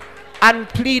out and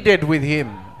pleaded with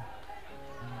him.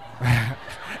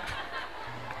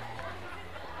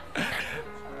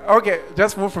 Okay,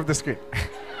 just move from the screen.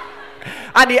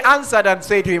 And he answered and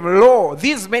said to him, Lo,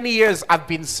 these many years I've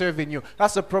been serving you.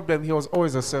 That's the problem. He was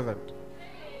always a servant.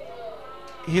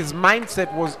 His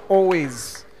mindset was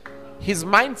always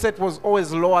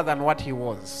lower than what he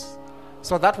was.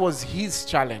 So that was his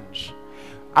challenge.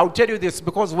 I'll tell you this,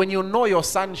 because when you know your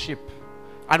sonship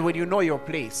and when you know your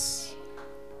place,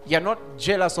 you're not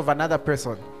jealous of another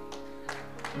person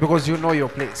because you know your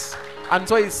place. And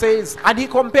so he says, and he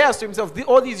compares to himself,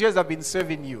 all these years I've been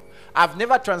serving you. I've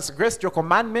never transgressed your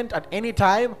commandment at any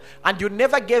time, and you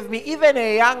never gave me even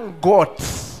a young goat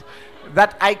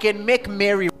that I can make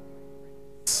merry.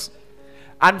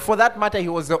 And for that matter, he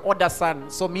was the older son.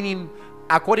 So meaning,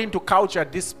 according to culture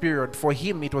at this period, for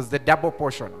him it was the double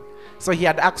portion. So he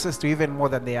had access to even more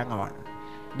than the younger one.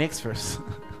 Next verse.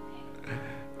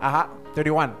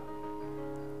 31.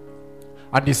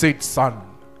 And he said, son,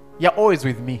 you're always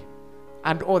with me,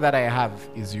 and all that I have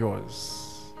is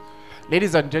yours.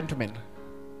 Ladies and gentlemen,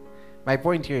 my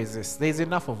point here is this. There's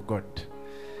enough of God.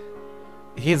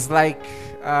 He's like,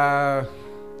 how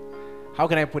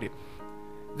can I put it?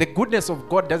 The goodness of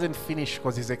God doesn't finish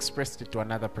because he's expressed it to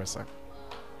another person.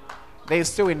 There is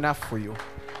still enough for you.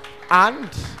 And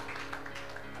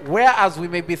whereas we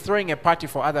may be throwing a party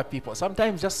for other people,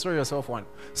 sometimes just throw yourself one.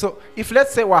 So if,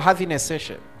 let's say, we're having a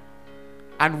session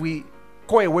and we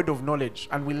call a word of knowledge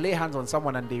and we lay hands on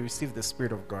someone and they receive the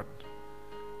Spirit of God,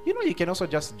 you can also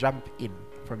just jump in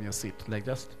from your seat.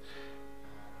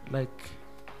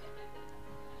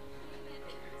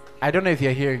 I don't know if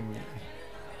you're hearing me.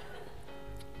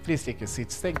 Please take your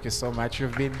seats. Thank you so much.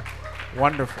 You've been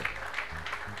wonderful.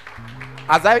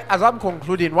 As I'm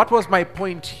concluding, what was my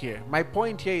point here? My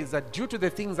point here is that due to the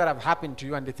things that have happened to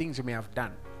you and the things you may have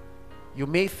done, you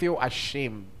may feel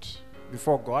ashamed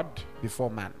before God,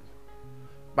 before man.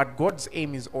 But God's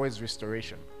aim is always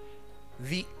restoration.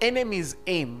 The enemy's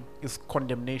aim is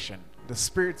condemnation. The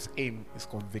Spirit's aim is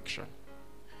conviction.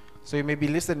 So you may be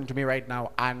listening to me right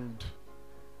now, and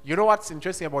you know what's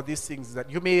interesting about these things is that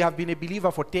you may have been a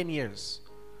believer for 10 years.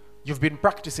 You've been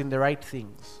practicing the right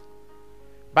things.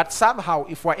 But somehow,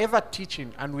 if we're ever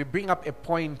teaching and we bring up a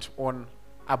point on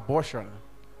abortion,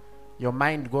 your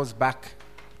mind goes back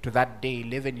to that day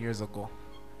 11 years ago,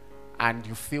 and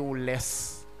you feel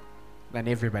less than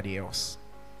everybody else.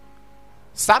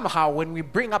 Somehow, when we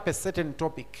bring up a certain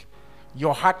topic,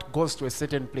 your heart goes to a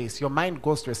certain place, your mind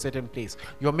goes to a certain place,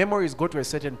 your memories go to a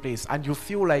certain place, and you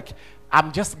feel like,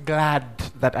 I'm just glad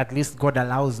that at least God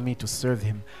allows me to serve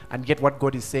him. And yet what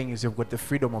God is saying is, you've got the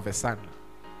freedom of a son.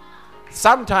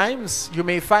 Sometimes you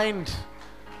may find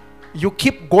you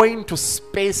keep going to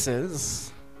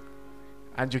spaces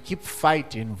and you keep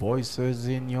fighting voices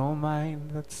in your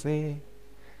mind that say.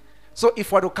 So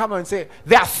if I were to come and say,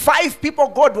 there are 5 people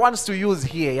God wants to use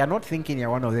here, you're not thinking you're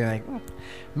one of them.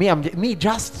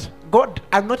 God,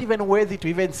 I'm not even worthy to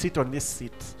even sit on this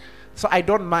seat. So I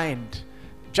don't mind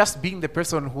just being the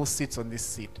person who sits on this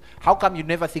seat. How come you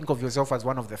never think of yourself as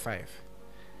one of the 5?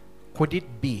 Could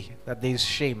it be that there is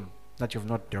shame that you've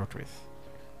not dealt with?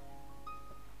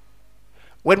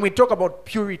 When we talk about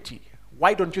purity,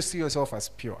 why don't you see yourself as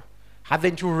pure?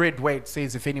 Haven't you read where it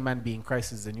says, if any man be in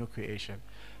Christ is a new creation?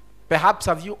 Perhaps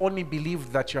have you only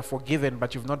believed that you're forgiven,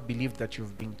 but you've not believed that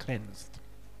you've been cleansed?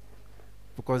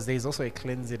 Because there is also a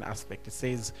cleansing aspect. It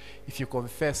says, if you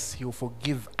confess, he will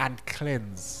forgive and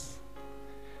cleanse.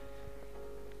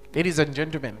 Ladies and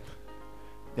gentlemen,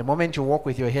 the moment you walk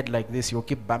with your head like this, you'll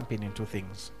keep bumping into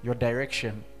things. Your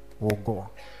direction will go.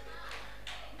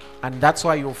 And that's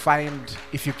why you'll find,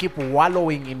 if you keep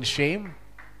wallowing in shame,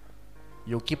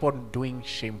 you'll keep on doing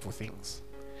shameful things.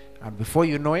 And before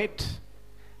you know it,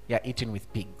 you're eating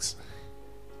with pigs.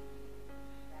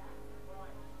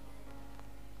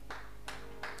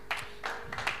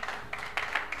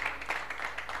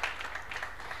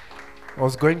 I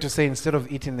was going to say instead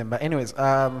of eating them, but anyways,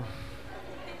 can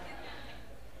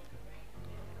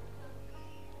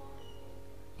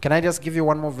I just give you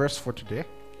one more verse for today?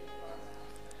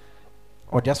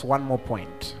 Or just one more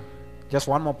point? Just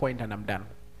one more point and I'm done.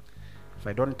 If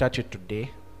I don't touch it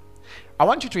today. I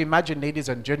want you to imagine, ladies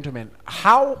and gentlemen,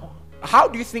 how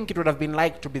do you think it would have been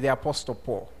like to be the Apostle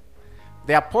Paul?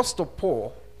 The Apostle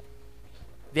Paul,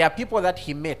 there are people that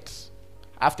he met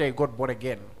after he got born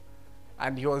again,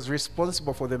 and he was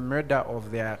responsible for the murder of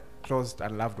their close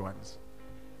and loved ones.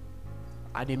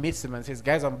 And he meets them and says,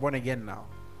 guys, I'm born again now.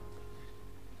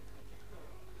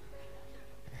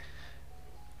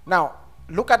 Now,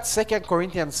 look at 2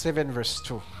 Corinthians 7 verse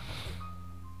 2.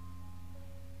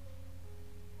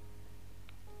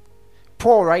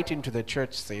 Paul writing to the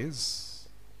church says,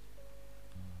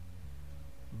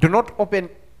 do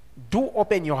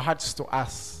open your hearts to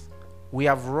us. We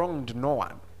have wronged no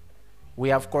one. We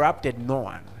have corrupted no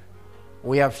one.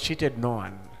 We have cheated no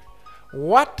one.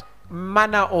 What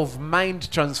manner of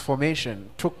mind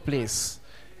transformation took place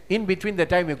in between the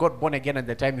time he got born again and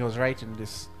the time he was writing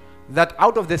this? That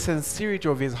out of the sincerity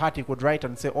of his heart, he could write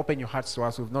and say, open your hearts to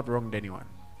us, we've not wronged anyone.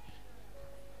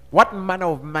 What manner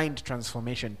of mind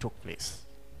transformation took place?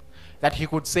 That he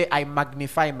could say, I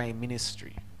magnify my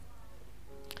ministry.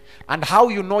 And how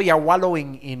you know you're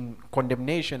wallowing in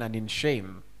condemnation and in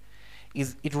shame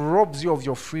is it robs you of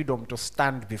your freedom to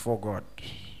stand before God.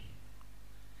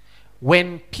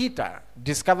 When Peter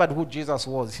discovered who Jesus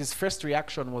was, his first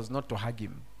reaction was not to hug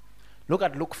him. Look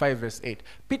at Luke 5 verse 8.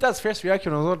 Peter's first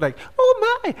reaction was not like,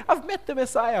 oh my, I've met the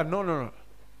Messiah. No.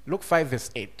 Luke 5 verse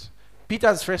 8.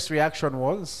 Peter's first reaction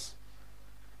was,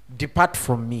 depart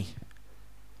from me.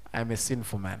 I'm a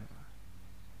sinful man.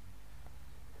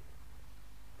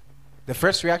 The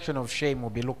first reaction of shame will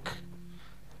be, look,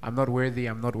 I'm not worthy,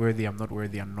 I'm not worthy, I'm not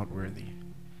worthy, I'm not worthy.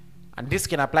 And this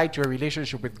can apply to your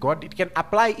relationship with God. It can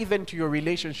apply even to your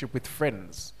relationship with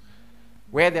friends,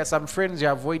 where there are some friends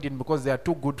you're avoiding because they are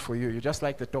too good for you. You just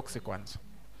like the toxic ones.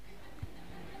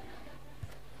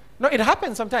 No, it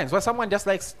happens sometimes where someone just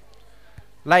likes,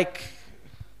 Like,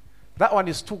 that one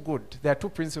is too good. They are too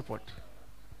principled.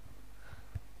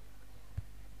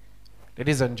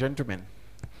 Ladies and gentlemen,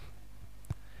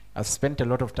 I've spent a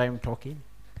lot of time talking,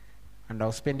 and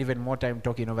I'll spend even more time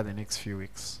talking over the next few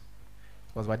weeks,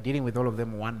 because we're dealing with all of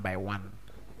them one by one.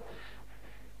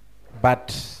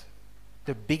 But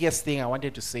the biggest thing I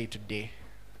wanted to say today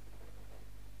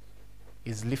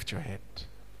is lift your head.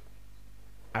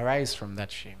 Arise from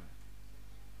that shame.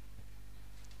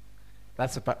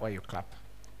 That's the part where you clap.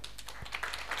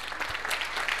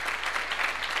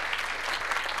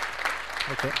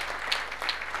 Okay.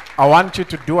 I want you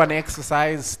to do an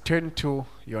exercise. Turn to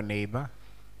your neighbor.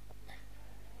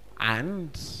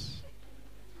 And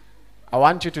I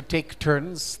want you to take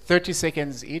turns, 30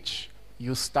 seconds each.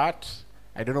 You start.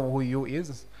 I don't know who you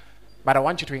is, but I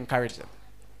want you to encourage them.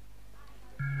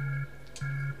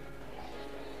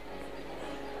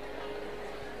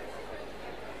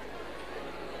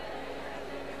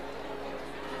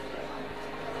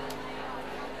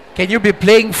 Can you be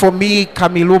playing for me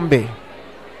Kamilumbe?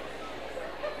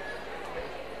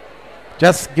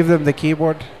 Just give them the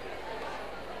keyboard.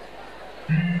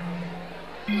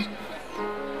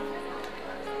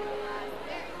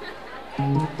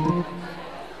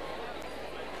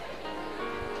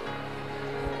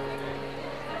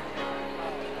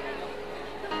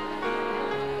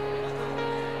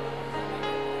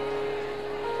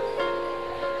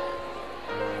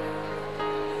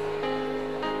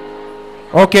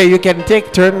 Okay, you can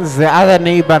take turns. The other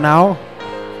neighbor now.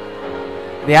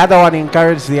 The other one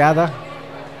encourage the other.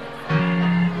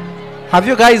 Have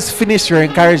you guys finished your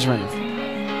encouragement?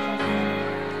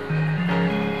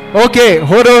 Okay,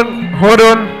 hold on.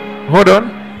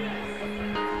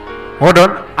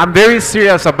 I'm very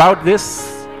serious about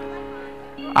this.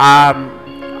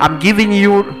 I'm giving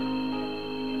you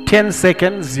 10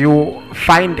 seconds. You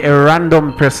find a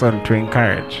random person to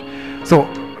encourage. So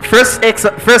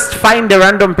first find a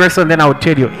random person, then I'll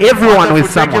tell you. Everyone with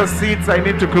someone. Take your seats, I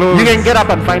need to close. You can get up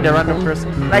and find a random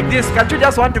person. Like this, can't you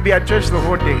just want to be at church the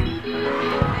whole day?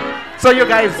 So you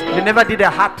guys, you never did a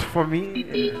hat for me?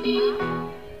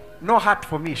 No hat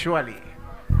for me, surely.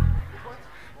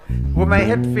 Will my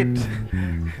head fit?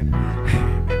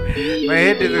 My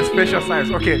head is a special size.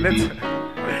 Okay,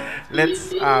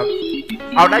 let's I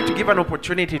would like to give an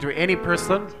opportunity to any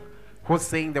person who's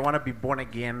saying they want to be born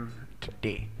again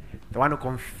today. They want to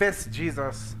confess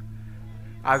Jesus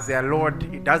as their Lord.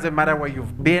 It doesn't matter where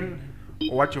you've been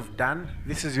or what you've done.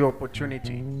 This is your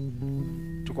opportunity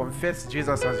to confess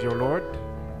Jesus as your Lord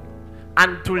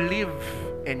and to live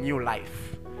a new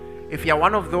life. If you're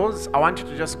one of those, I want you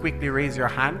to just quickly raise your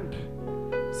hand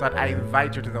so that I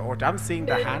invite you to the altar. I'm seeing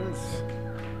the hands.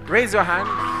 Raise your hand.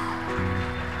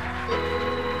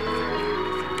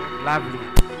 Lovely.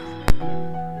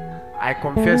 I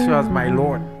confess you as my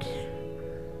Lord.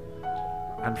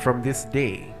 And from this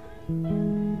day,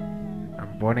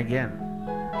 I'm born again.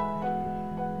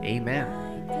 Amen.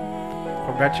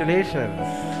 Congratulations.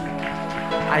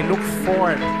 I look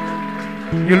forward.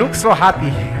 You look so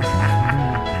happy.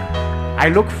 I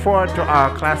look forward to our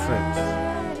classes.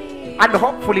 And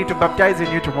hopefully to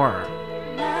baptizing you tomorrow.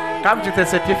 Come with a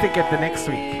certificate the next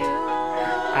week.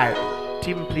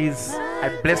 Team, please. I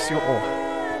bless you all.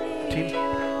 Team.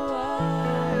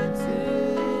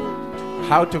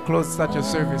 How to close such a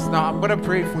service. Now I'm going to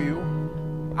pray for you.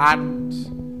 And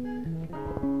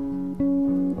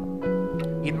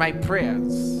in my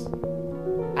prayers,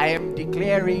 I am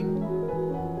declaring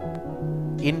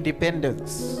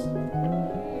independence.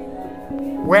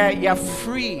 Where you're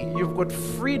free, you've got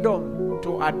freedom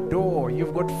to adore,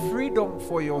 you've got freedom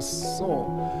for your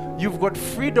soul, you've got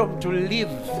freedom to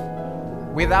live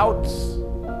without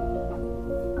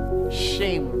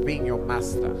shame being your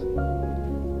master.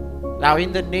 Now,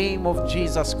 in the name of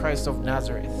Jesus Christ of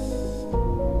Nazareth,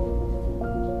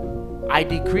 I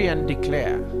decree and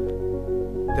declare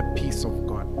the peace of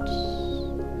God.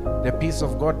 The peace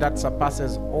of God that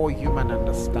surpasses all human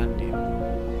understanding.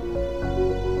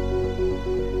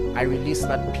 I release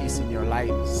that peace in your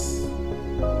lives,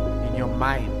 in your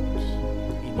mind,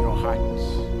 in your heart.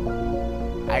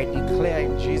 I declare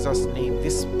in Jesus' name,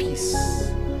 this peace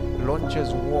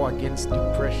launches war against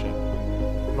depression,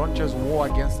 launches war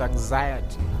against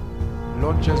anxiety,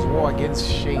 launches war against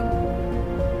shame.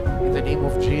 In the name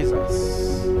of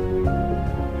Jesus,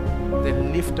 the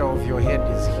lifter of your head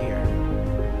is here.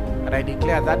 And I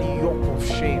declare that yoke of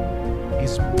shame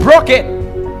is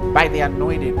broken by the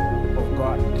anointing of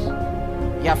God.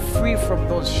 You are free from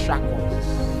those shackles.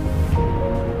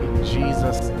 In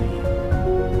Jesus' name.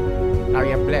 Now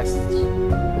you're blessed.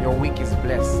 Your week is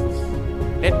blessed.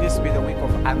 Let this be the week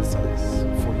of answers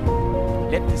for you.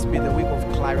 Let this be the week of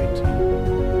clarity.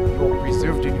 You're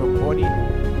preserved in your body,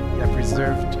 you're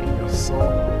preserved in your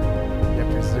soul, you're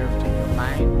preserved in your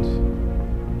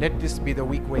mind. Let this be the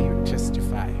week where you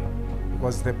testify,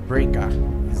 because the breaker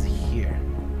is here.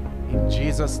 In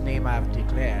Jesus' name I have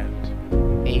declared,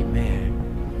 amen.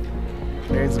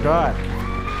 Praise God.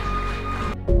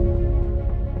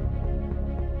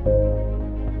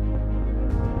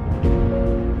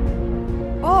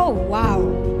 Oh, wow.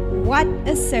 What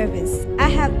a service. I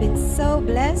have been so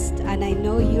blessed, and I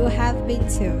know you have been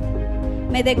too.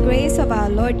 May the grace of our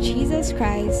Lord Jesus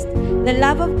Christ, the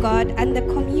love of God, and the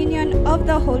communion of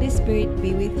the Holy Spirit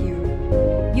be with you.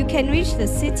 You can reach the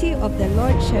City of the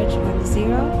Lord Church on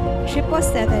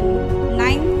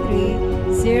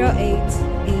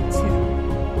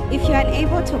 077930882. If you are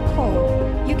unable to call,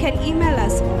 you can email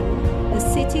us on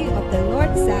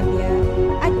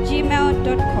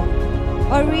thecityoftheLordZambia@gmail.com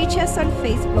or reach us on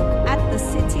Facebook at the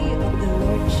City of the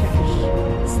Lord Church.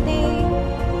 Stay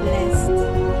blessed.